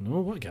nothing.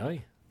 No, what a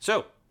guy.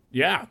 So.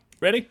 Yeah,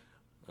 ready?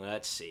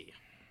 Let's see.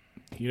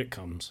 Here it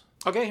comes.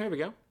 Okay, here we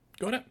go.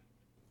 Got it?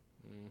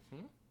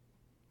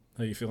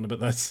 How are you feeling about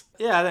this?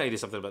 Yeah, I think I do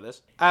something about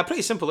this.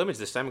 Pretty simple image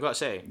this time, I've got to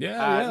say.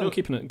 Yeah,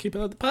 keeping it.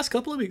 The past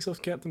couple of weeks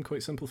I've kept them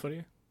quite simple for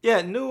you.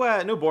 Yeah,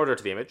 no border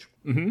to the image.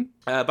 Mm-hmm.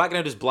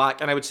 Background is black,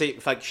 and I would say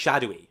like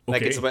shadowy.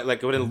 Like it's a bit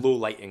like we're in low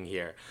lighting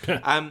here.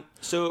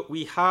 So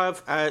we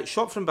have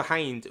shot from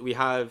behind. We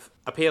have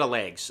a pair of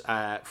legs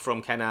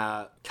from kind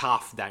of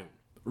calf down.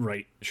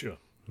 Right. Sure.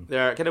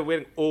 They're kind of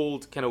wearing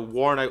old, kind of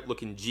worn out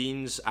looking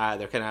jeans.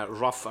 They're kind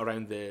of rough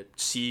around the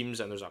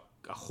seams, and there's a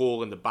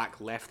hole in the back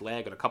left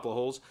leg, or a couple of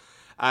holes.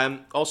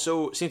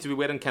 Also seems to be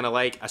wearing kind of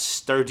like a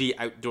sturdy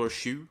outdoor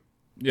shoe.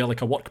 Yeah,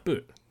 like a work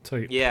boot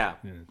type. Yeah.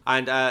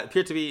 And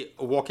appear to be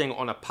walking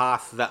on a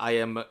path that I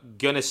am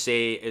gonna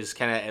say is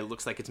kind of, it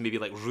looks like it's maybe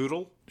like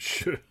rural.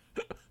 Sure.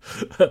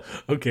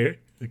 Okay.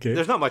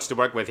 There's not much to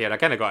work with here. I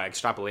kind of got to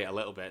extrapolate a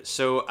little bit.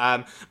 So,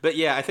 but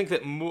yeah, I think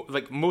that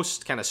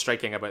most kind of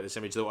striking about this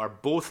image though are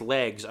both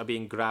legs are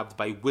being grabbed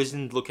by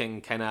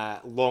wizened-looking, kind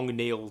of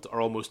long-nailed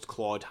or almost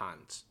clawed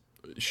hands.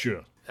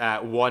 Sure.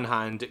 One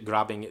hand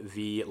grabbing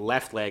the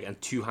left leg and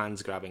two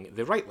hands grabbing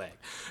the right leg.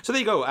 So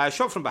there you go.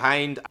 Shot from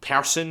behind, a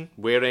person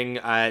wearing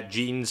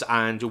jeans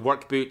and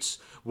work boots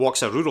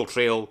walks a rural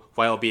trail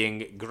while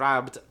being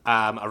grabbed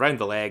around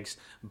the legs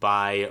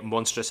by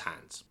monstrous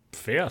hands.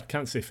 Fair.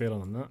 Can't say fairer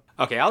than that.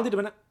 Okay, I'll need a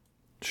minute.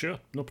 Sure.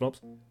 No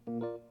probs.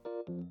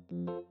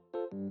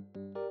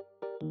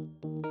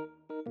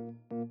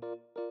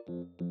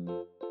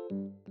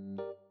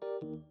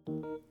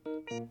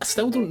 I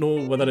still don't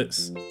know whether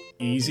it's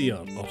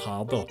easier or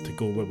harder to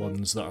go with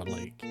ones that are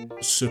like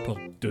super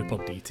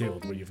duper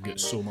detailed where you've got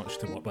so much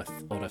to work with,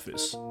 or if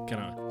it's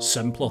kind of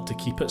simpler to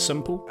keep it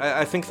simple.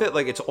 I think that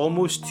like it's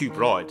almost too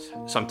broad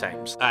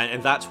sometimes,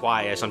 and that's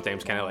why I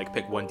sometimes kind of like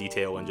pick one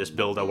detail and just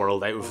build a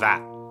world out of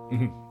that.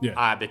 Mm-hmm.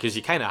 Yeah. Because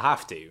you kind of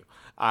have to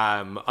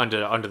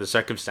under the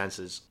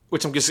circumstances,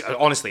 which I'm just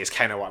honestly is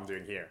kind of what I'm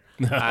doing here.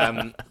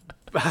 I'm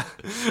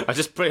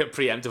just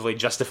preemptively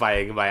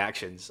justifying my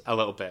actions a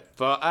little bit.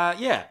 But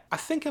yeah, I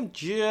think I'm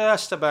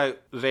just about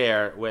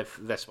there with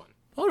this one.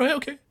 All right,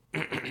 okay.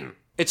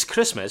 It's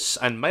Christmas,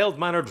 and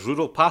mild-mannered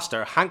rural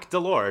pastor Hank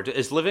Delord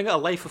is living a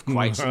life of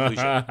quiet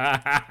seclusion.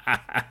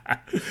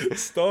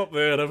 Stop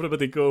there,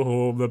 everybody go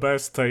home. The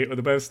best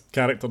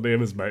character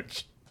name is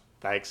Mitch.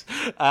 Thanks.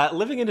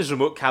 Living in his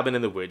remote cabin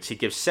in the woods, he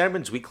gives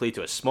sermons weekly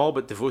to a small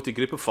but devoted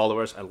group of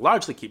followers and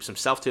largely keeps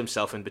himself to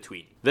himself in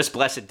between. This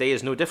blessed day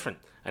is no different.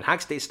 and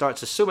Hank's day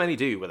starts as so many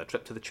do with a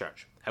trip to the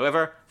church.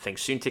 However,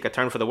 things soon take a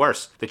turn for the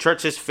worse. The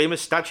church's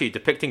famous statue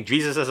depicting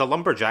Jesus as a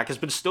lumberjack has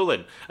been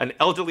stolen, and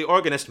elderly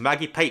organist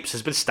Maggie Pipes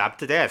has been stabbed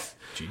to death.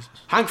 Jesus.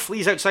 Hank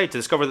flees outside to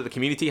discover that the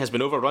community has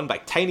been overrun by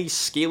tiny,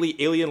 scaly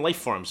alien life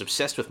forms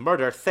obsessed with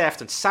murder,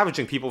 theft, and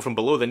savaging people from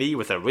below the knee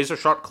with their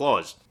razor-sharp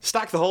claws.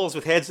 Stack the halls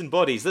with heads and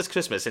bodies this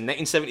Christmas in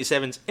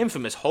 1977's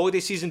infamous holiday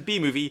season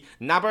B-movie,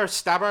 Nabber,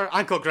 Stabber,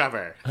 Ankle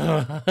Grabber.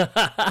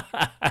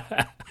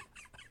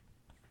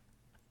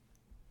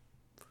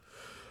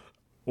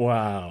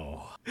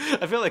 Wow.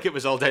 I feel like it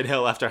was all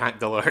downhill after Hank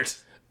the Lord.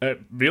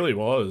 It really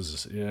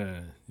was,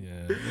 yeah.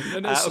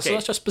 And it's okay.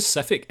 such a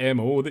specific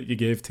MO that you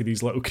gave to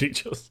these little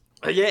creatures.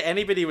 Yeah,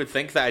 anybody would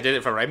think that I did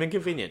it for rhyming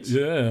convenience.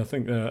 Yeah, I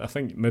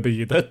think maybe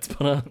you did,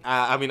 but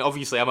I mean,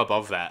 obviously, I'm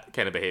above that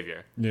kind of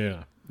behaviour.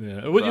 yeah.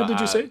 What year did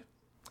you say?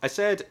 I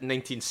said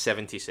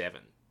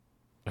 1977.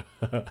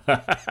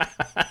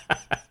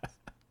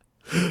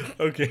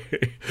 Okay,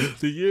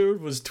 the year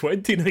was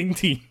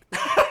 2019.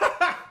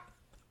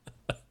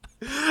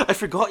 I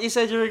forgot you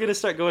said you were going to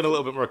start going a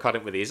little bit more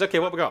current with these. Okay,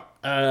 what we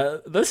got?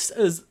 This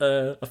is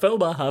a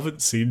film I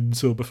haven't seen,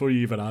 so before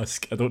you even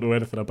ask, I don't know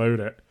anything about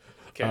it.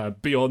 Okay.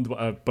 Beyond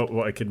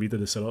what I can read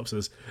in the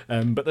synopsis.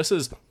 But this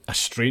is A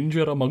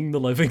Stranger Among the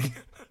Living.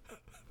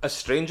 A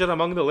Stranger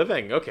Among the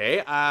Living.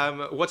 Okay.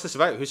 What's this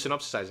about? Who's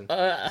synopsising?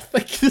 I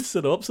think the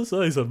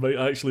synopsisizer might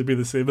actually be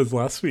the same as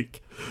last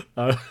week.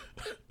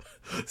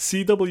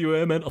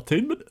 CWM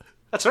Entertainment.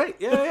 That's right.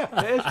 Yeah,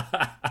 it is.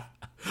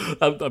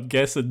 I'm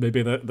guessing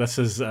maybe that this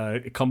is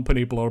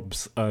company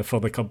blurbs for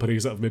the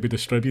companies that have maybe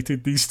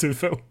distributed these two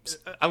films.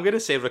 I'm going to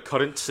say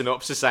recurrent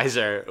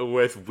synopsisizer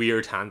with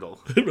weird handle.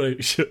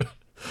 Right, sure.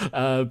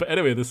 But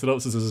anyway, the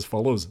synopsis is as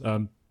follows.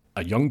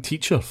 A young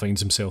teacher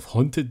finds himself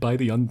haunted by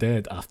the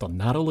undead after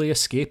narrowly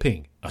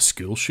escaping a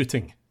school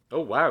shooting. Oh,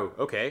 wow.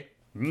 Okay.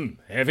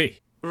 Heavy.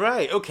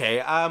 Right,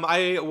 okay.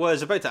 I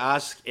was about to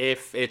ask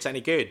if it's any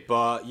good,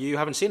 but you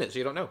haven't seen it, so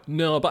you don't know.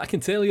 No, but I can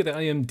tell you the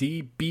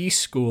IMDb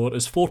score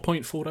is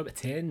 4.4 out of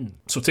 10.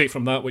 So take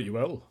from that what you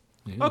will.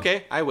 Yeah.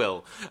 Okay, I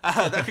will.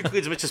 That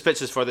concludes Mitch's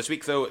Pitches for this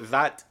week, though.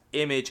 That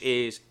image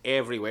is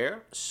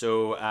everywhere.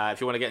 So if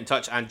you want to get in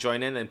touch and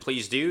join in, then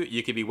please do.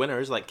 You could be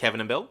winners like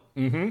Kevin and Bill.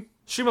 Mm-hmm.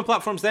 Streaming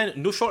platforms then,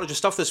 no shortage of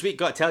stuff this week,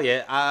 gotta tell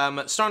you.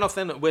 Starting off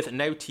then with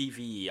Now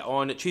TV.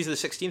 On Tuesday the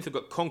 16th, we've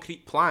got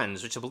Concrete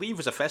Plans, which I believe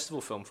was a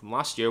festival film from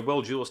last year.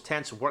 Will Jewell's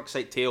tense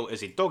worksite tale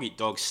is a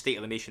dog-eat-dog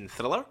state-of-the-nation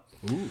thriller.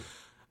 Ooh.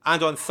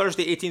 And on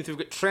Thursday 18th, we've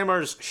got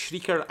Tremors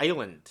Shrieker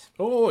Island.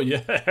 Oh,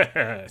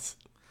 yes.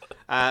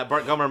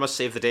 Burt Gummer must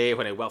save the day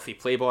when a wealthy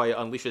playboy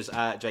unleashes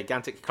a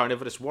gigantic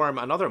carnivorous worm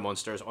and other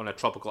monsters on a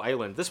tropical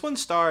island. This one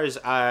stars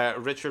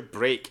Richard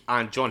Brake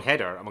and John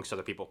Heder, amongst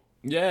other people.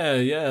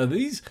 Yeah.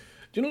 These...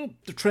 Do you know,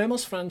 the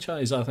Tremors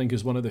franchise, I think,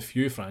 is one of the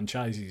few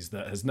franchises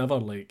that has never,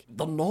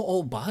 they're not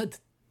all bad.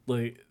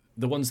 Like,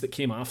 the ones that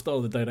came after,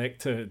 the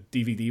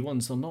direct-to-DVD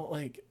ones, they're not,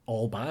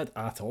 all bad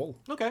at all.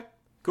 Okay,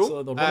 cool.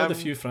 So they're one of the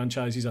few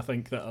franchises, I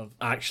think, that are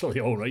actually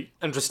all right.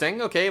 Interesting.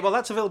 Okay, well,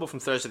 that's available from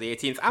Thursday the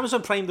 18th.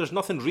 Amazon Prime, there's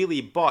nothing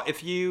really, but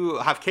if you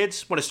have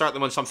kids, want to start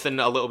them on something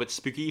a little bit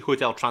spooky,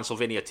 Hotel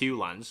Transylvania 2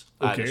 lands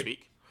this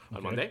week,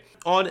 on Monday.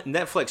 On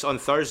Netflix on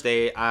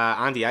Thursday,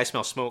 Andy, I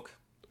Smell Smoke.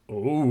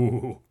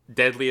 Oh.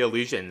 Deadly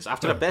Illusions.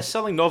 After a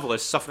best-selling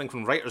novelist suffering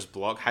from writer's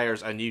block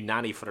hires a new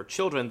nanny for her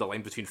children, the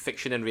line between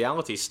fiction and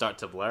reality start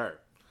to blur.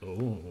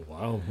 Oh,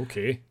 wow,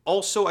 okay.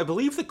 Also, I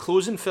believe the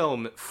closing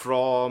film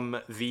from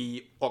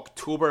the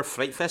October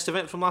Fright Fest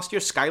event from last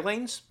year,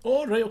 Skylines.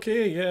 Oh, right,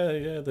 okay,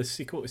 yeah, the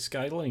sequel to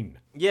Skyline.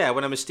 Yeah,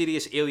 when a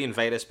mysterious alien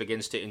virus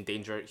begins to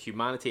endanger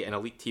humanity, an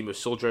elite team of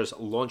soldiers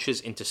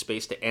launches into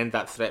space to end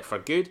that threat for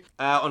good.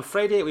 On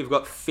Friday, we've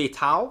got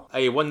Fatale.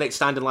 A one-night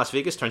stand in Las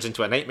Vegas turns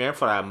into a nightmare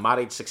for a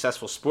married,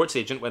 successful sports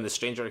agent when the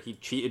stranger he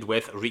cheated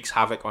with wreaks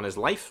havoc on his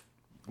life.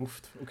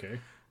 Oof,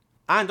 okay.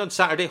 And on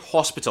Saturday,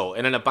 Hospital.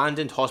 In an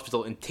abandoned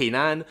hospital in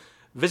Tainan,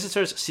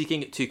 visitors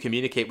seeking to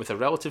communicate with their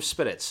relative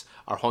spirits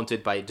are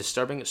haunted by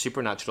disturbing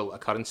supernatural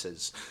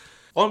occurrences.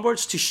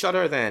 Onwards to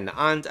Shudder then,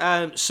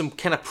 and some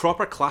kind of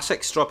proper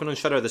classics dropping on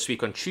Shudder this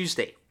week on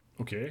Tuesday.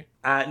 Okay.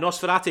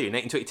 Nosferatu,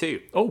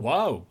 1922. Oh,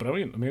 wow,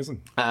 brilliant,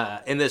 amazing.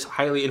 In this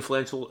highly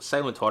influential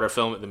silent horror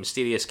film, the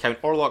mysterious Count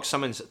Orlok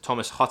summons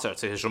Thomas Hutter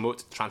to his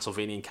remote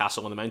Transylvanian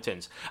castle in the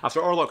mountains.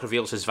 After Orlok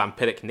reveals his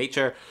vampiric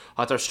nature,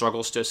 Hutter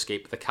struggles to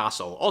escape the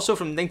castle. Also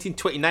from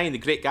 1929, The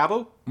Great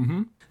Gabo.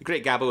 Mm-hmm. The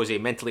Great Gabo is a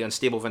mentally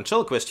unstable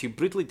ventriloquist who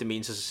brutally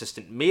demeans his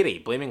assistant Mary,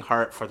 blaming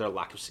her for their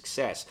lack of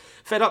success.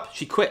 Fed up,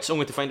 she quits,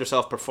 only to find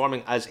herself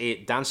performing as a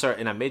dancer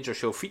in a major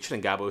show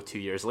featuring Gabo 2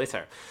 years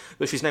later.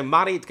 Though she's now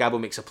married, Gabo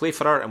makes a play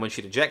for her, and when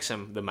she rejects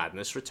him, the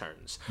madness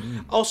returns.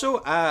 Also,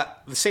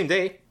 the same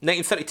day,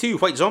 1932,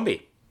 White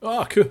Zombie.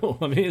 Oh, cool,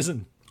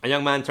 amazing. A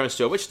young man turns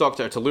to a witch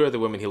doctor to lure the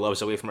woman he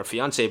loves away from her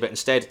fiancé, but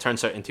instead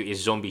turns her into a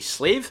zombie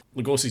slave.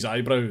 Lugosi's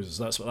eyebrows,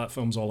 that's what that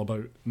film's all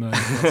about. Man,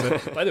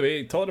 that's it. By the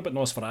way, talking about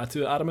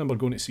Nosferatu, I remember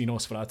going to see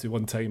Nosferatu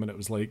one time and it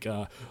was with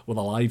a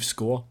live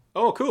score.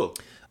 Oh, cool.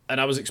 And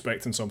I was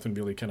expecting something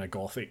really kind of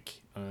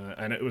gothic,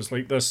 and it was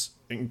like this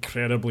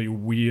incredibly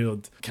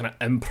weird kind of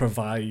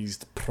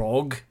improvised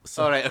prog.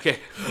 All right, okay.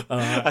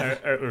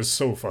 It was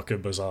so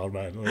fucking bizarre,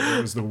 man. Like,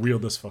 it was the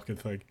weirdest fucking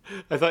thing.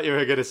 I thought you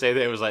were going to say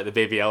that it was like the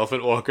Baby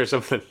Elephant Walk or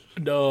something.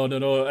 No.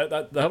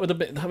 That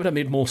would have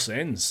made more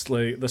sense.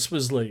 Like, this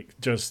was like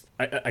just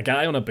a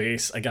guy on a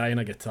bass, a guy on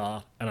a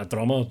guitar, and a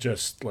drummer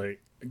just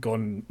like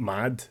gone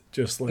mad,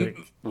 just like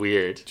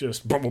weird.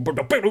 Just I was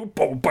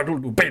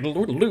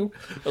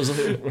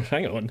like,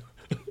 hang on.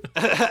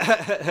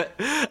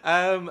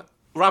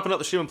 Wrapping up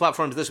the streaming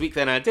platforms this week,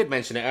 then, I did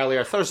mention it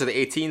earlier, Thursday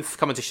the 18th,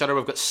 coming to Shudder,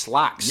 we've got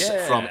Slacks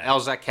from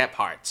Elza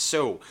Kephart.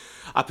 So,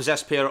 a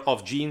possessed pair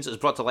of jeans is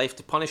brought to life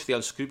to punish the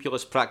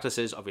unscrupulous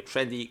practices of a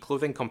trendy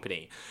clothing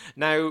company.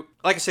 Now,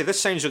 like I say, this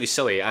sounds really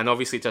silly, and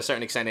obviously to a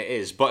certain extent it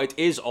is, but it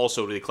is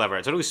also really clever.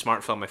 It's a really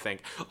smart film, I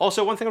think.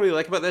 Also, one thing I really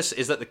like about this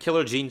is that the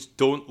killer jeans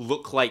don't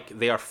look like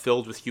they are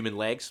filled with human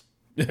legs.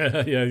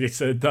 Yeah, you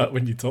said that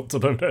when you talked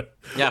about it.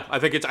 Yeah, I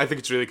think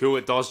it's really cool.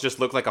 It does just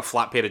look like a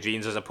flat pair of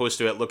jeans as opposed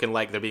to it looking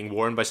like they're being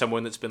worn by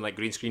someone that's been like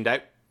green screened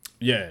out.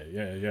 Yeah,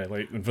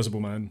 like Invisible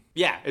Man.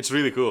 Yeah, it's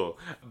really cool.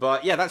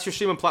 But yeah, that's your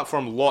streaming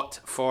platform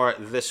lot for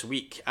this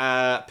week. Pick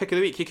of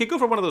the week. You could go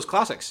for one of those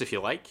classics if you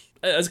like.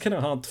 It is kind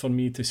of hard for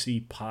me to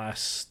see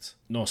past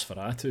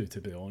Nosferatu,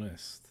 to be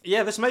honest.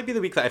 Yeah, this might be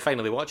the week that I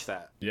finally watch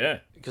that. Yeah.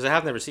 Because I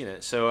have never seen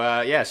it. So,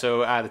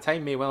 the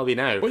time may well be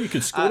now. Well, you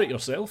could score it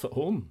yourself at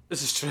home.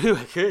 This is true,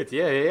 I could.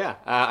 Yeah.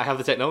 I have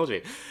the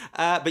technology.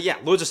 But yeah,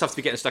 loads of stuff to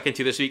be getting stuck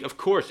into this week. Of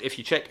course, if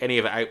you check any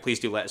of it out, please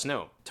do let us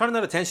know. Turning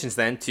our attentions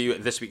then to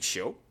this week's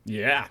show.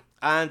 Yeah.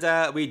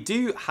 And we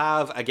do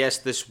have a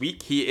guest this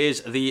week. He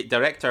is the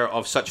director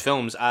of such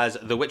films as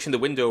The Witch in the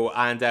Window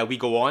and We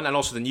Go On, and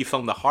also the new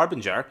film The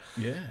Harbinger.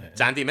 Yeah.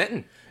 It's Andy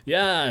Mitton.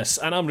 Yes,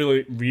 and I'm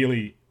really,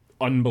 really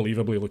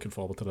unbelievably looking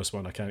forward to this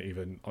one. I can't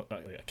even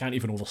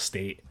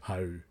overstate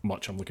how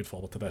much I'm looking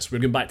forward to this. We're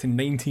going back to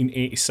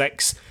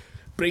 1986.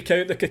 Break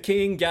out the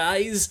cocaine,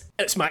 guys.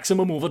 It's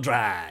Maximum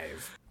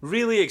Overdrive.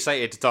 Really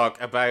excited to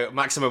talk about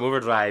Maximum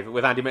Overdrive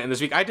with Andy Mitton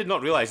this week. I did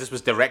not realise this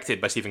was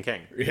directed by Stephen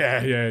King.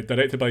 Yeah,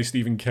 directed by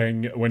Stephen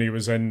King when he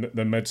was in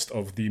the midst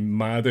of the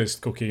maddest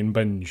cocaine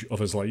binge of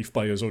his life,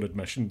 by his own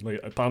admission. Like,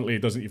 apparently he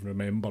doesn't even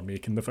remember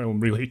making the film,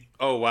 really.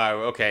 Oh, wow,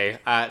 okay.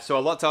 So a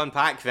lot to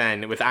unpack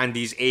then with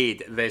Andy's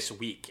aid this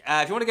week.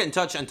 If you want to get in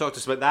touch and talk to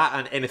us about that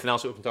and anything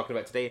else that we've been talking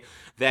about today,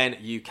 then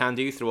you can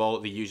do through all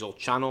the usual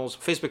channels.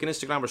 Facebook and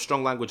Instagram are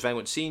Strong Language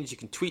Violent Scenes. You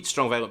can tweet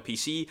Strong Violent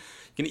PC.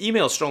 You can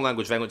email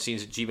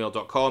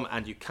stronglanguageviolentscenes@gmail.com,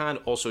 and you can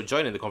also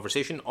join in the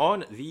conversation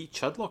on the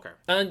Chud Locker.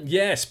 And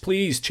yes,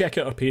 please check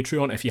out our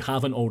Patreon if you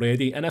haven't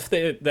already. And if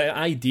the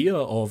idea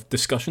of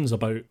discussions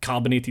about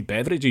carbonated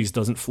beverages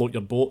doesn't float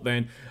your boat,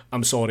 then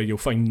I'm sorry, you'll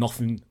find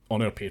nothing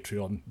on our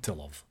Patreon to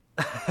love.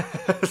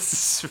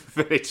 That's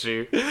very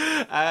true.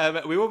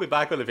 We will be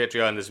back on the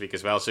Patreon this week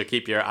as well, so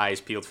keep your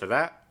eyes peeled for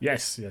that.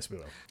 Yes, we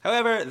will.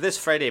 However, this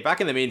Friday, back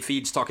in the main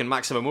feeds, talking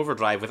Maximum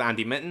Overdrive with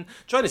Andy Mitton.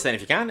 Join us then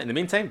if you can. In the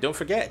meantime, don't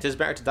forget, it is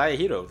better to die a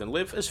hero than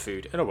live as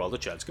food in a world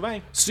of chuds.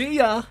 Goodbye. See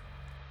ya!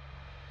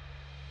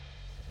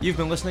 You've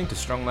been listening to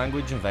Strong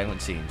Language and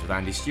Violent Scenes with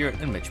Andy Stewart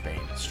and Mitch Bain.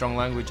 Strong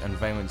Language and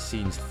Violent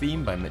Scenes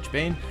theme by Mitch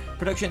Bain.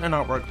 Production and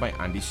artwork by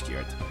Andy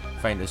Stewart.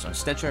 Find us on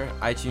Stitcher,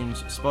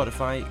 iTunes,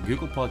 Spotify,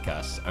 Google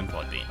Podcasts, and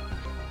Podbean.